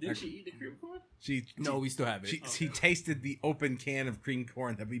 Oh. Didn't she eat the cream corn? No, we still have it. She tasted the open can of cream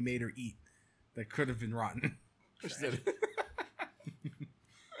corn that we made her eat. That could have been rotten.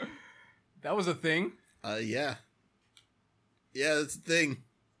 That was a thing. Yeah. Yeah, that's the thing.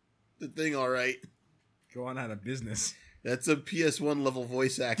 The thing, all right. Go on out of business. That's a PS1 level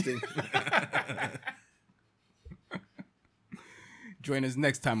voice acting. Join us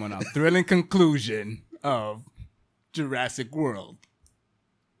next time on our thrilling conclusion of Jurassic World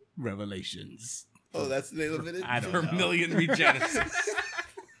Revelations. Oh, that's the name of it? I don't know. Vermilion Regenesis.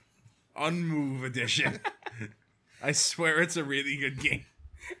 Unmove edition. I swear it's a really good game.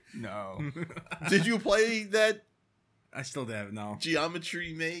 No. Did you play that I still have no.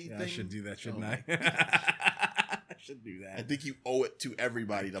 geometry made Yeah, thing? I should do that, shouldn't Oh. I? should do that. I think you owe it to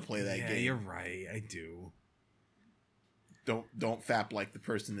everybody to play that game. Yeah, you're right. I do. Don't fap like the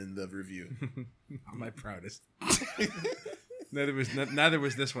person in the review. I'm my proudest. Neither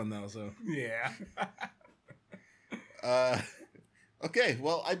was this one though. So Yeah. Okay.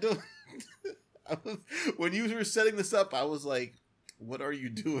 Well, I don't. When you were setting this up, I was like, "What are you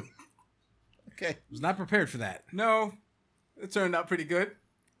doing?" Okay. I was not prepared for that. No, it turned out pretty good.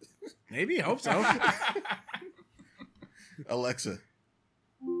 Maybe I hope so. Alexa,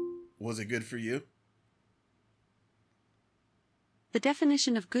 was it good for you? The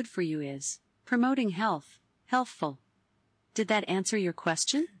definition of good for you is promoting health, healthful. Did that answer your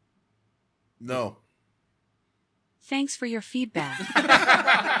question? No. Thanks for your feedback.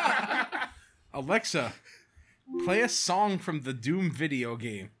 Alexa, play a song from the Doom video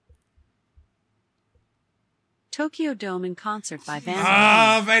game. Tokyo Dome in Concert by Van Halen.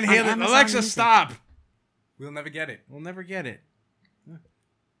 Ah, Van on Halen. Amazon Alexa, Music. stop. We'll never get it. We'll never get it.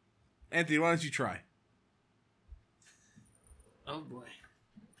 Anthony, why don't you try? Oh boy.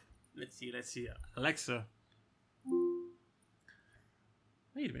 Let's see. Alexa.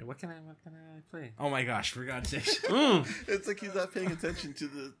 Wait a minute. What can I play? Oh my gosh! For God's sake! It's like he's not paying attention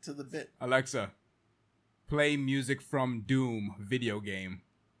to the bit. Alexa, play music from Doom video game.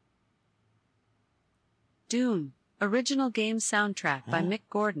 Doom, original game soundtrack by Mick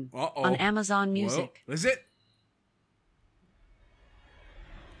Gordon on Amazon Music. Whoa. Is it?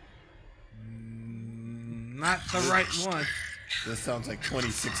 Not the right one. This sounds like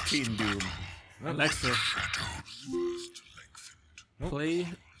 2016 Doom. Alexa, play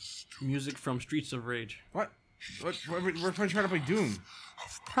music from Streets of Rage. What? We're trying to play Doom.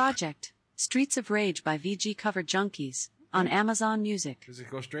 Project, Streets of Rage by VG Cover Junkies on Amazon Music. Does it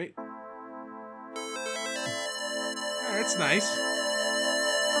go straight? Oh, that's nice.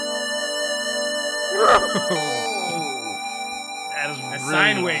 That is A really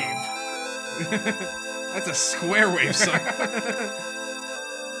sine loud. wave. That's a square wave song.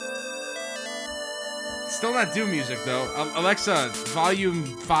 Still not Doom music though. Alexa, volume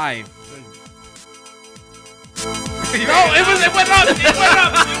 5. No, it went up. It went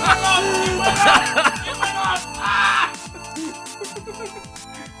up. It went up.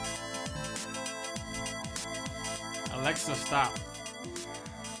 Alexa, stop.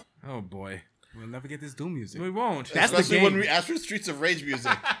 Oh boy. We'll never get this Doom music. We won't. That's the Especially game. when we ask for Streets of Rage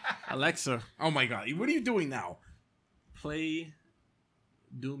music. Alexa, Oh my god. What are you doing now? play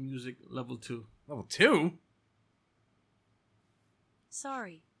Doom music level 2. Level 2?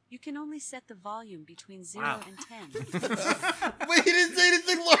 Sorry, you can only set the volume between 0 Wow. and 10. Wait, he didn't say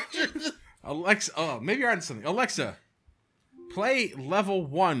anything larger. Alexa, oh, maybe you're on something. Alexa, play level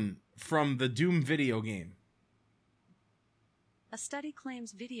 1 from the Doom video game. A study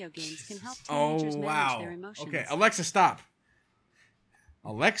claims video games can help teenagers manage their emotions. Okay, Alexa, stop.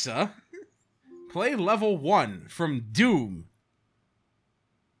 Alexa, play level 1 from Doom.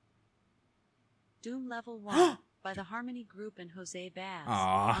 Doom Level 1 by the Harmony Group and Jose Baz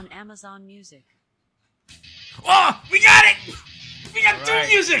Aw. on Amazon Music. Oh, we got it! We got All Doom right.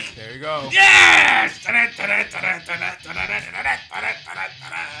 music! There you go. Yes!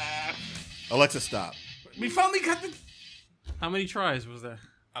 Alexa, stop. We finally got the... How many tries was there?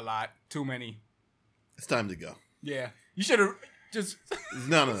 A lot. Too many. It's time to go. Yeah. You should have just.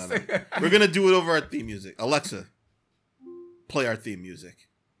 No. We're going to do it over our theme music. Alexa, play our theme music.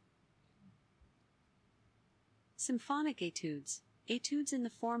 Symphonic Etudes. Etudes in the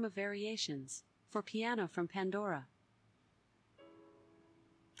form of variations. For piano from Pandora.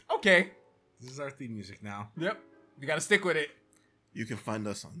 Okay. This is our theme music now. Yep. You got to stick with it. You can find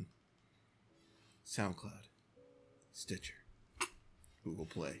us on SoundCloud, Stitcher, Google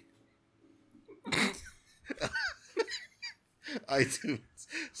Play, iTunes,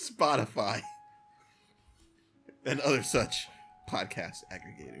 Spotify, and other such podcast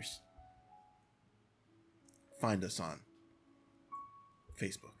aggregators. Find us on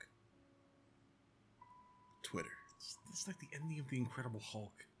Facebook, Twitter, It's like the ending of The Incredible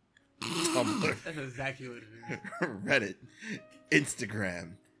Hulk. Tumblr, That's exactly what it is. Reddit,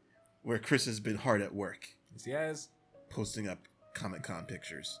 Instagram, where Chris has been hard at work Yes, he has. posting up Comic-Con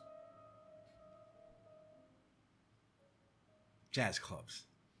pictures. Jazz clubs.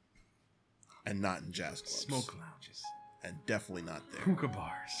 And not in jazz clubs. Smoke lounges. And definitely not there. Hookah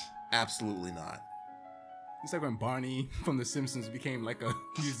bars. Absolutely not. It's like when Barney from The Simpsons became like a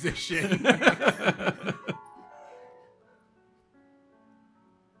musician.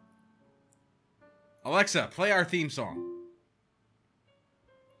 Alexa, play our theme song.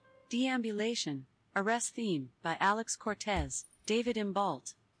 Deambulation, Arrest Theme by Alex Cortez, David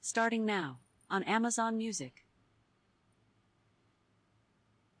Imbalt, starting now on Amazon Music.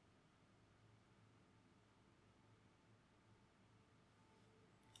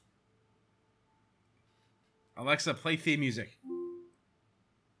 Alexa, play theme music.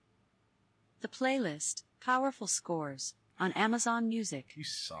 The playlist, Powerful Scores, on Amazon Music. You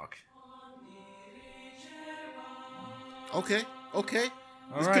suck. Okay.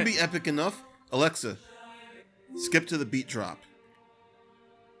 This right. could be epic enough. Alexa, skip to the beat drop.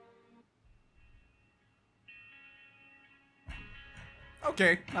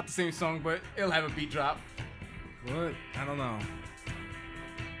 Okay, not the same song, but it'll have a beat drop. What? I don't know.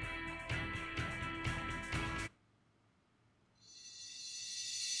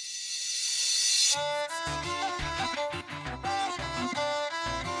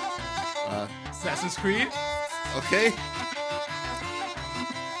 Assassin's Creed. Okay.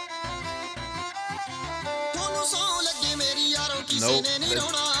 Nope.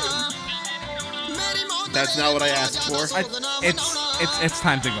 That's not what I asked for. It's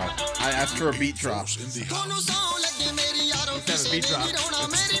time to go. I asked for a beat drop. Let's have a beat drop.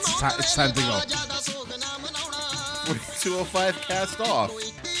 It's time to go. With 205 cast off.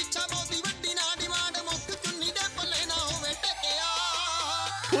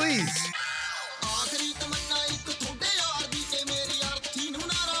 Please.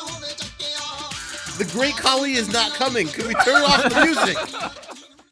 The Great Khali is not coming. Can we turn off the music?